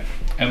now. Okay.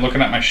 And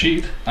looking at my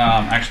sheet,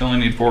 actually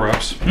only need 4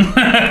 ups.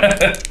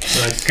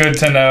 Nice. Good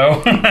to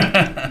know.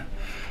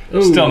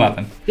 Ooh. Still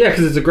nothing. Yeah,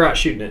 because it's a grot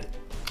shooting it.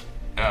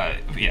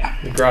 Yeah.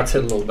 The grot's hit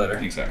a little better.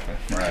 Exactly.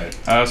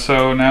 Right.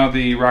 So now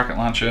the rocket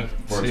launcher.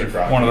 Where's See the if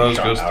rocket one of those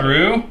shot goes out of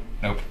through.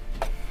 Nope.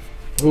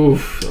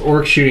 Oof, the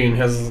orc shooting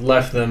has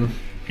left them.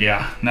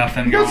 Yeah,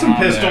 nothing. You got some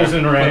pistols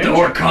in range. But the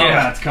orc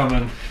combat's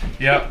coming.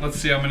 Yeah, let's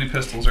see how many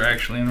pistols are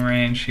actually in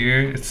range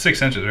here. It's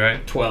 6 inches,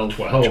 right? 12.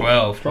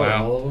 12, Probably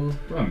wow. all of them.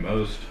 Probably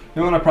most.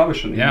 You know what? I probably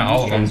shouldn't Yeah, use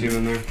all of them.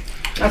 transhuman there.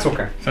 That's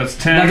okay. So that's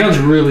 10. That gun's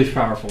really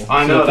powerful.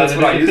 I So know, if that's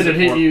what I use if it it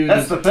hit for. you,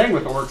 That's the thing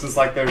with orcs, is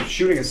like their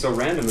shooting is so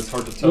random, it's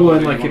hard to tell. Ooh, whether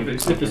and you like wanna do if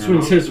it something or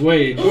swings not. his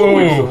way, it just Ooh.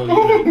 swings a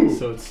little bit,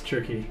 so it's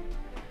tricky.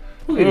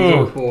 Look at these Ooh.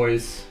 orc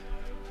boys.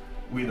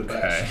 We the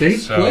Okay. They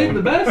So- played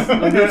the best.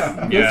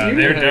 Yeah,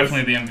 they're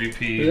definitely the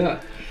MVP. Yeah.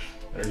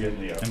 They're getting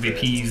the upgrades.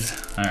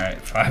 MVPs.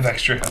 Alright, 5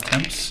 extra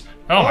attempts.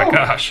 Oh my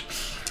gosh.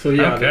 So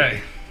yeah,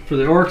 Okay. for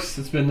the orcs,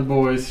 it's been the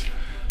boys.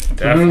 For the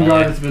Definitely. moon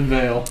guard, it's been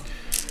Vale.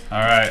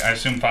 Alright, I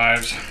assume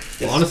 5s.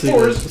 Well, honestly,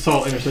 the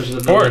assault intercessions have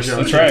Of done their course, job.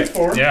 that's right.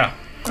 4? Yeah.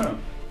 Oh.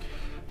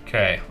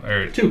 Okay.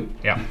 Or 2.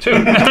 Yeah, 2.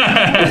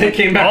 They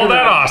came back All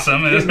that around.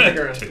 awesome, isn't Came back it?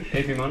 around. 2.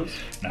 AP minus?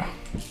 No.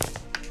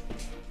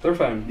 They're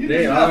fine. You They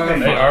did are nothing.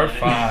 They are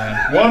fine.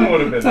 1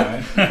 would have been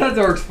nice. That's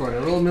orcs for you.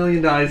 Roll a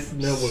million dice,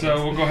 no wounds.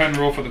 So we'll go ahead and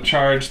roll for the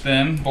charge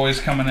then. Boys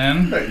coming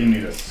in. Bet you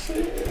need a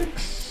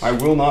 6. I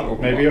will not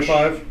overwatch. Maybe a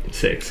 5?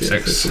 6.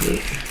 6.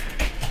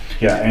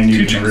 Yeah, and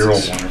you 2 can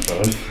reroll chances. 1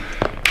 or both.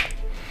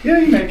 Yeah,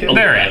 you make it.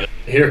 They're in.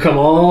 Here come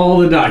all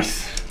the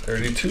dice.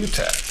 32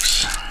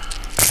 attacks.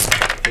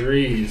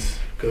 3s.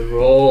 Good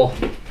roll.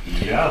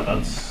 Yeah,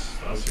 that's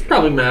a good.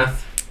 Probably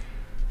math.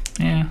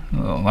 Yeah,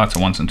 well, lots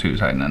of 1s and 2s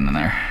hiding in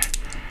there.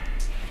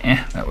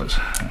 That was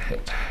a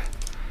hit.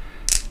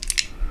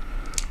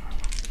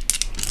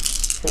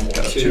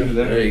 Got a 2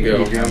 there. There you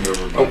go.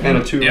 Oh, and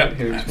a 2 Yep, right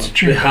here as that's well.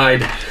 true. They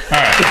hide.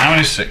 Alright, how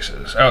many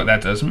 6s? Oh,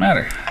 that doesn't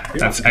matter.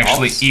 That's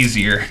actually Goths.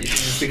 easier. You should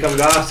just become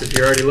Goths if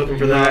you're already looking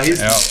for that.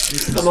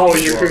 Yep. I'm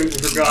always recruiting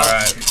for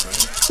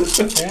Goths. Alright.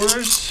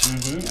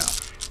 4s.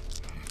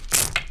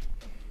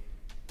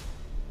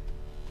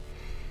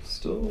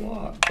 Still a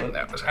lot, but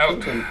That was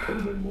out. could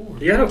have been more.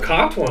 You gotta have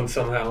cocked one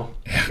somehow.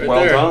 Right Well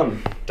there.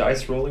 done.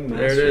 Dice rolling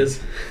master. There it is.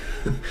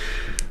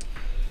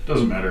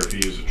 Doesn't matter if you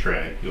use a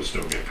tray, you'll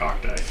still get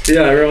cocked dice.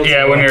 Yeah, everyone's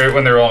Yeah,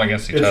 when they're rolling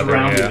against each It's other.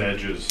 rounded Yeah.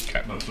 edges.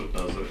 That's what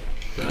does it.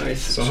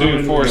 nice. So how 2,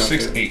 many 4, do we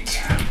 6, got 8.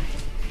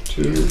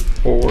 2,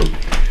 4.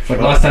 It's like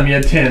last time you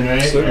had 10,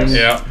 right? Six.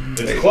 Yeah.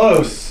 It's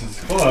close. It's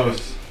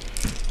close.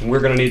 And we're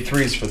gonna need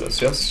 3s for this,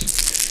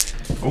 yes?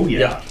 Oh yeah.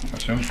 Yeah.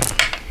 Assume.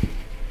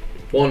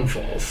 1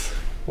 falls.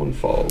 1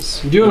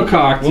 falls. You do a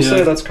cocked. We'll yeah.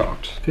 say that's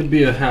cocked. Could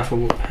be a half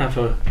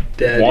a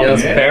dead. One, yeah.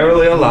 yeah.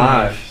 Barely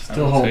alive.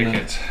 Still I'll holding take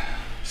it. it.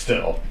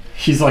 Still.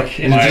 He's like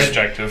in My his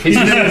objective. He's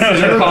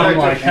just calm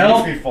like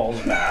help. He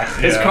falls back.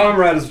 His Yeah.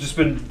 comrade has just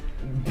been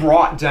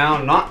brought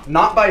down,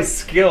 not by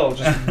skill,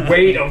 just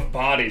weight of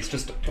bodies,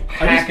 just I just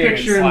hacking and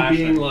picture him slashing.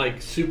 being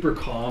like super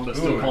calm but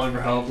still Ooh. calling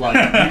for help. Like,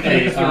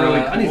 hey, It's a really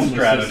I need cool some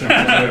strategy.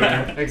 assistance over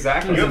there.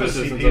 Exactly. You have a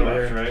Assistance CP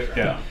over left, here. right?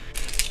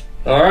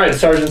 Yeah. All right,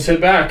 Sergeant,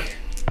 sit back.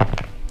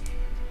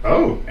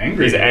 Oh,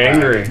 angry. He's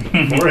angry.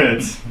 4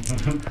 hits.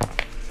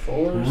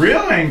 4. Real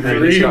angry.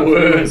 3 He's got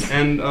wounds.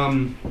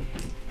 And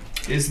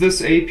is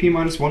this AP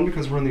 -1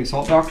 because we're in the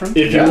assault doctrine?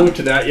 If you move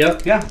to that,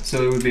 yep. Yeah,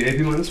 so it would be AP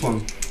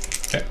 -1.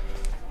 Okay.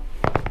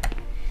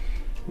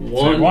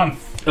 1. 1.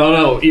 Oh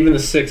no, even the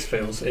 6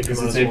 fails. AP Because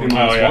minus it's AP 1.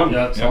 Oh, yeah. -1.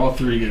 Yeah, so Yep. all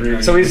 3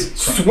 get So he's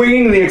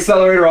swinging the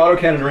accelerator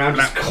autocannon around,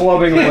 just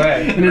clubbing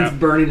away. and it's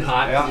burning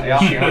hot.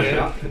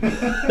 Yeah.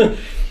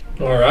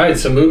 All right,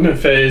 so movement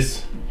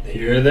phase.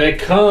 Here they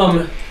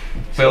come.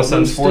 Vale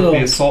sends forth Still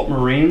the assault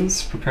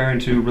marines, preparing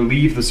to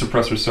relieve the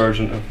suppressor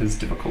sergeant of his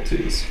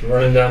difficulties.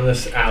 Running down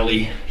this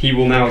alley. He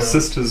will now There you go.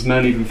 assist his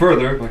men even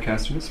further by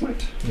casting a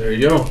smite. There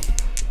you go.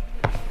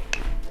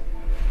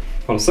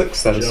 On a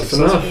 6, that is Just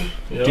successful. enough.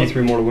 Yep.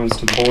 D3 mortal wounds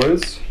to the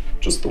boys.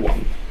 Just the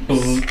 1.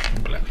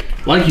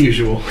 Like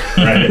usual.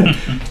 Right.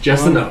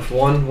 Just enough.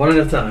 One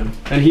at a time.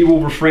 And he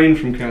will refrain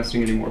from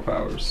casting any more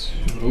powers.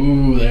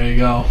 Ooh, there you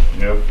go.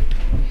 Yep.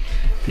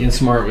 Being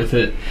smart with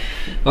it.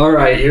 All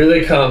right, here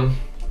they come.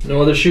 No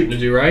other shooting to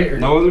do, right? Or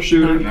No other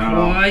shooting. not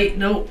quite.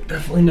 Nope,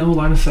 definitely no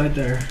line of sight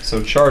there.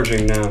 So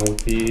charging now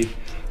with the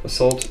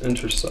assault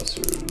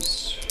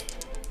intercessors.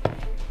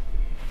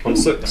 On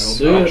 6. That'll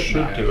do That it.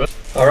 should do it.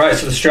 All right,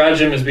 so the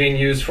stratagem is being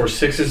used for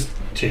 6s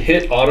to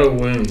hit auto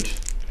wound.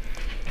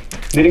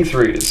 Needing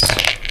 3s.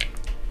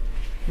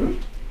 Well,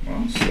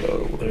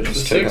 So we'll There's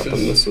just the take out the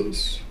 6s.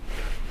 misses.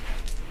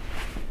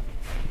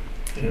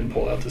 And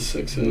pull out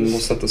the And we'll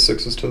 6s. set the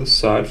 6s to the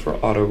side for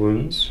auto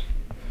wounds.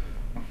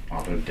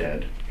 auto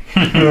dead.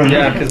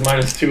 Yeah, because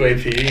 -2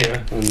 AP,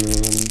 yeah. And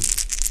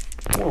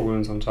then 4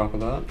 wounds on top of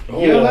that.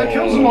 Yeah, that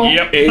kills them all.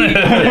 Yep. 8.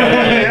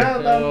 Yeah,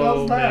 that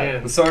Oh, does that.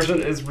 man. The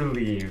sergeant is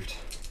relieved.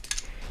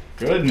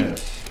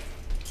 Goodness.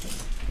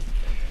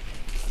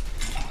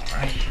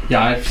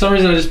 Yeah, for some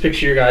reason I just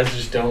picture your guys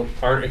just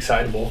aren't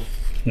excitable.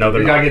 No,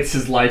 The guy gets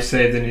his life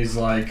saved and he's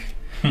like,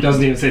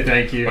 doesn't even say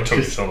thank you. What took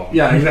you Just- so long?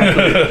 Yeah,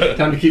 exactly.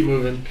 Time to keep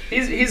moving.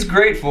 He's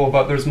grateful,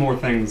 but there's more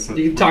things that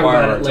You can talk require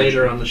about our it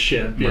later attention. on the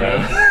ship. You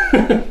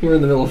know? We're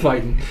in the middle of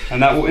fighting.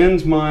 And that will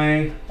end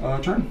my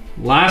turn.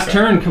 Last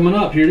turn coming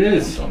up. Here it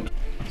is.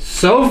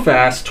 So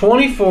fast,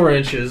 24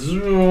 inches.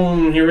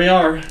 Here we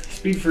are.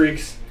 Speed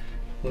freaks.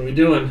 What are we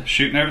doing?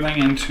 Shooting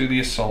everything into the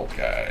assault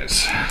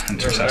guys.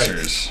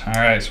 Intercessors.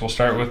 Alright, so we'll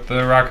start with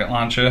the rocket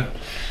launcher.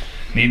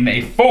 Needing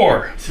a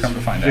 4. Come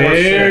to find out.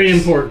 Very Or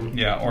 6. important.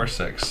 Yeah, or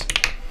 6.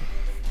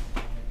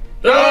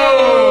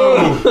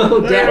 Oh!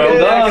 Well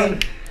done.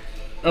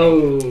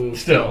 Oh,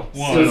 Still, So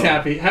one. it's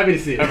happy to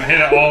see it. Haven't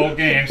hit it all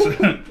games.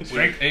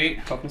 Strength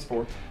 8. Toughness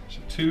 4. So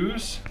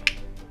 2s.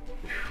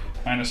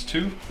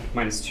 -2.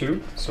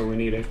 -2, so we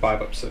need a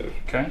 5-up save.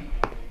 Okay.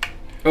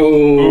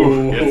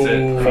 Oh, That's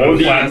it.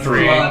 that's Flat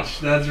 3. clutch.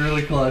 That's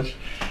really clutch.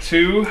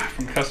 2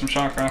 from custom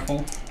shock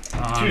rifle.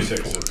 2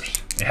 6s.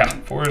 4s. Yeah,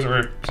 4s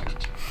or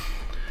 6s.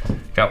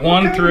 Got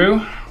 1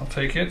 through. I'll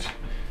take it.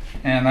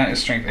 And that is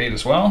strength 8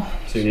 as well.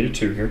 So you need a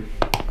 2 here.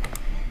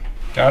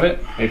 Got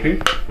it. AP.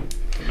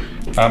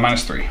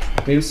 -3.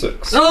 Need a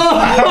 6.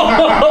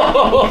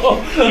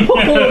 Oh,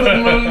 the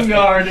moon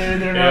guard, dude.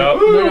 They're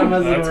not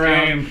messing That's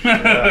around. game.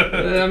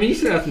 I mean, you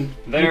still have to.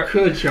 There- You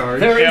could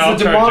charge. There is Yeah, I'll a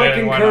charge demonic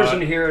in, why incursion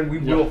not? here, and we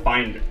will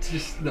find it.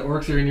 Just the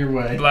orcs are in your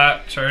way.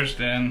 Flat, charged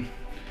in.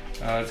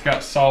 It's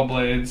got saw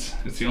blades.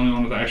 It's the only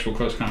one with the actual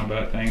close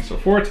combat thing. So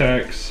 4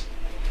 attacks.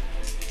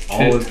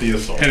 All is the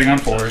assault. Hitting on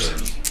 4s.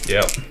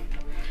 Yep.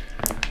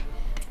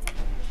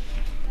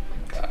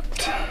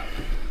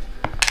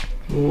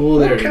 Oh,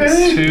 there it is.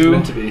 Okay. 2.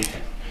 Meant to be.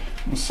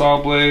 The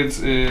saw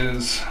blades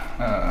is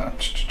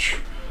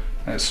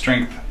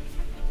strength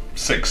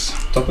 6.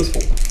 Toughness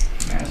 4.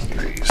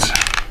 -3s.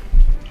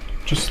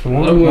 Just the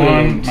Oh, 1.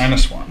 1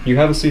 -1. You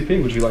have a CP.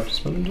 Would you like to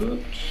spend into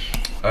it?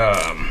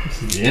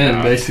 This is the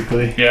end,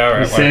 basically. Yeah, all right.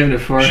 We're saving it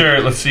for.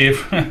 Sure, let's see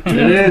if. It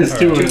is. All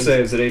Two right. 2 wins.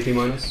 saves at AP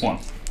minus. 1.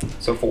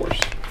 So 4s.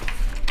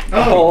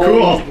 Oh,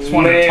 cool. Just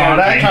wanted to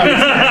taunt that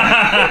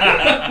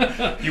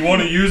me. You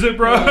want to use it,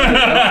 bro?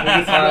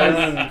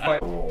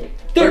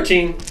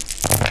 13.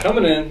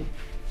 Coming in.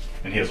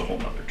 And he has a whole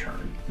nother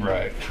turn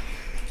Right.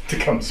 to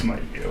come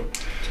smite you.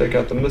 Take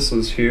out the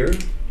misses here.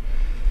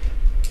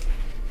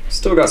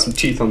 Still got some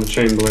teeth on the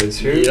chain blades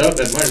here. Yep,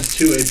 at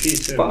 -2 AP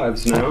too.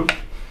 5s now.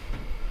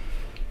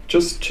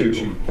 Just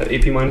 2 at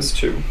AP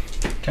 -2.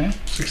 Okay,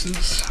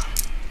 6s.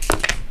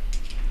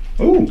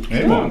 Ooh,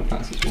 Yeah,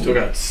 passes Still one.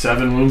 got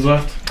 7 wounds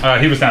left.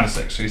 He was down to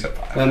 6, so he's at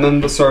 5. And then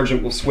the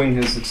sergeant will swing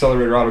his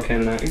accelerator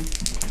autocannon at you.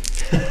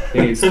 He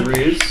needs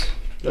 3s.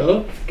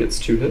 Oh. Gets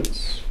 2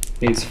 hits.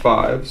 Needs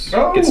 5s.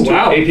 Oh, Gets to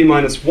wow. AP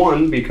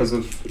 -1 because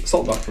of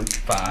Assault Doctrine.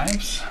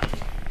 5s.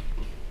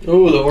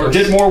 Oh, the Orks.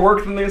 Did more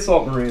work than the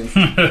Assault Marines.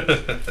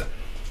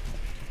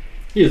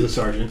 He is a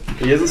sergeant.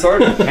 He is a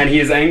sergeant, and he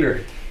is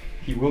angered.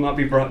 He will not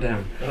be brought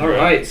down. All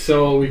right,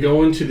 so we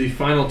go into the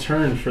final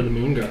turn for the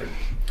Moon Guard.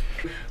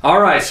 All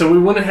right, so we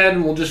went ahead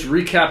and we'll just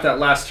recap that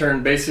last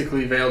turn.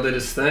 Basically, Vale did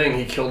his thing.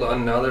 He killed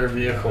another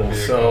vehicle.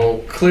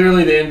 So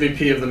clearly the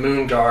MVP of the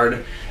Moon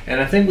Guard. And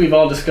I think we've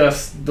all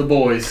discussed the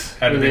boys.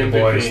 Had to with be the MVP.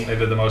 boys. They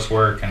did the most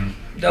work, and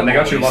And they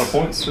got you a lot of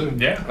points, too.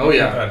 yeah. Oh,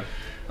 yeah.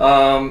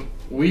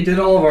 We did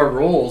all of our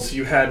rolls.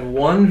 You had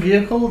one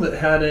vehicle that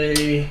had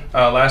a...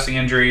 Lasting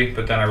injury,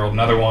 but then I rolled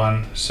another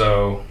one,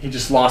 so He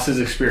just lost his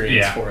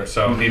experience for it.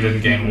 so he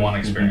didn't gain 1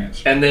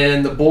 experience. And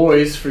then the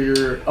boys for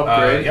your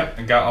upgrade. Yep,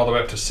 I got all the way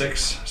up to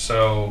 6.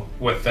 So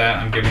with that,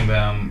 I'm giving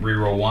them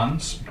reroll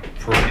 1s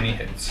for any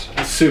hits.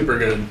 Super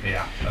good.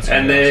 Yeah, that's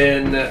And gonna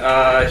be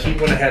then he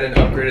went ahead and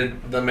upgraded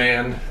the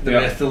man, the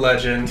Yep. myth, the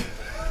legend.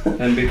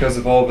 And because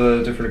of all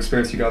the different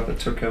experience he got, that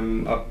took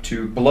him up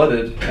to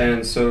Blooded,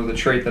 and so the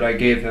trait that I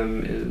gave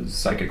him is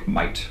Psychic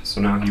Might.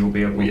 So now he will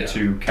be able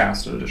to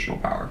cast an additional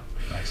power.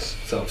 awesome. Nice.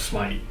 So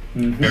smite.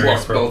 Mm-hmm. He's Very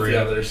lost both the appropriate.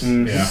 others.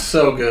 Mhm. Yeah.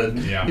 So good.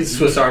 Yeah. He's a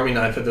Swiss Army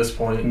knife at this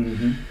point.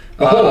 Mm-hmm.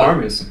 The whole Uh,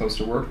 army is supposed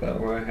to work that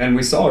way, and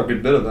we saw a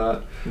good bit of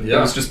that. Yeah. It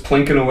was just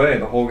plinking away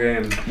the whole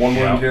game. One wound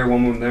Yeah. here,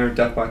 one wound there,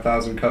 death by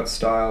 1,000 cut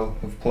style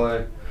of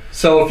play.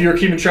 So if you were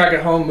keeping track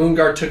at home, Moon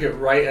Guard took it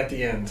right at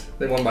the end.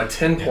 They won by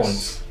 10 Yes.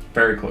 points.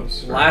 Very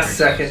close. Last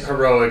second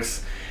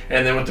heroics.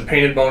 And then with the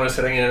painted bonus,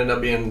 I think it ended up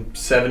being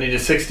 70 to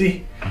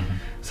 60.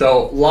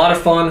 So a lot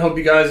of fun. Hope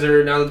you guys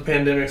are, now that the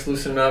pandemic's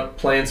loosening up,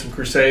 playing some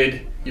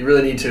Crusade. You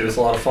really need to. It's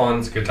a lot of fun.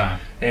 It's a good time.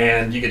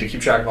 And you get to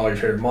keep track of all your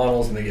favorite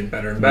models, and they get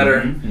better and better.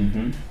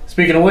 Mm-hmm.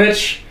 Speaking of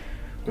which,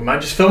 we might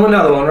just film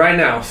another one right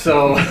now.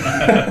 So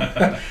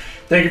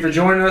thank you for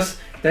joining us.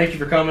 Thank you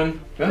for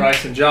coming, Yeah.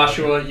 Bryce and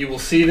Joshua. You will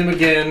see them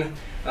again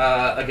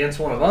against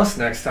one of us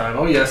next time.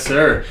 Oh, yes,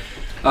 sir.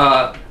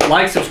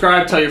 Like,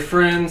 subscribe, tell your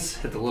friends,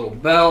 hit the little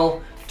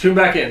bell. Tune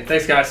back in.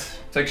 Thanks, guys.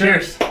 Take care.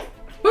 Cheers.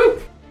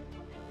 Woo!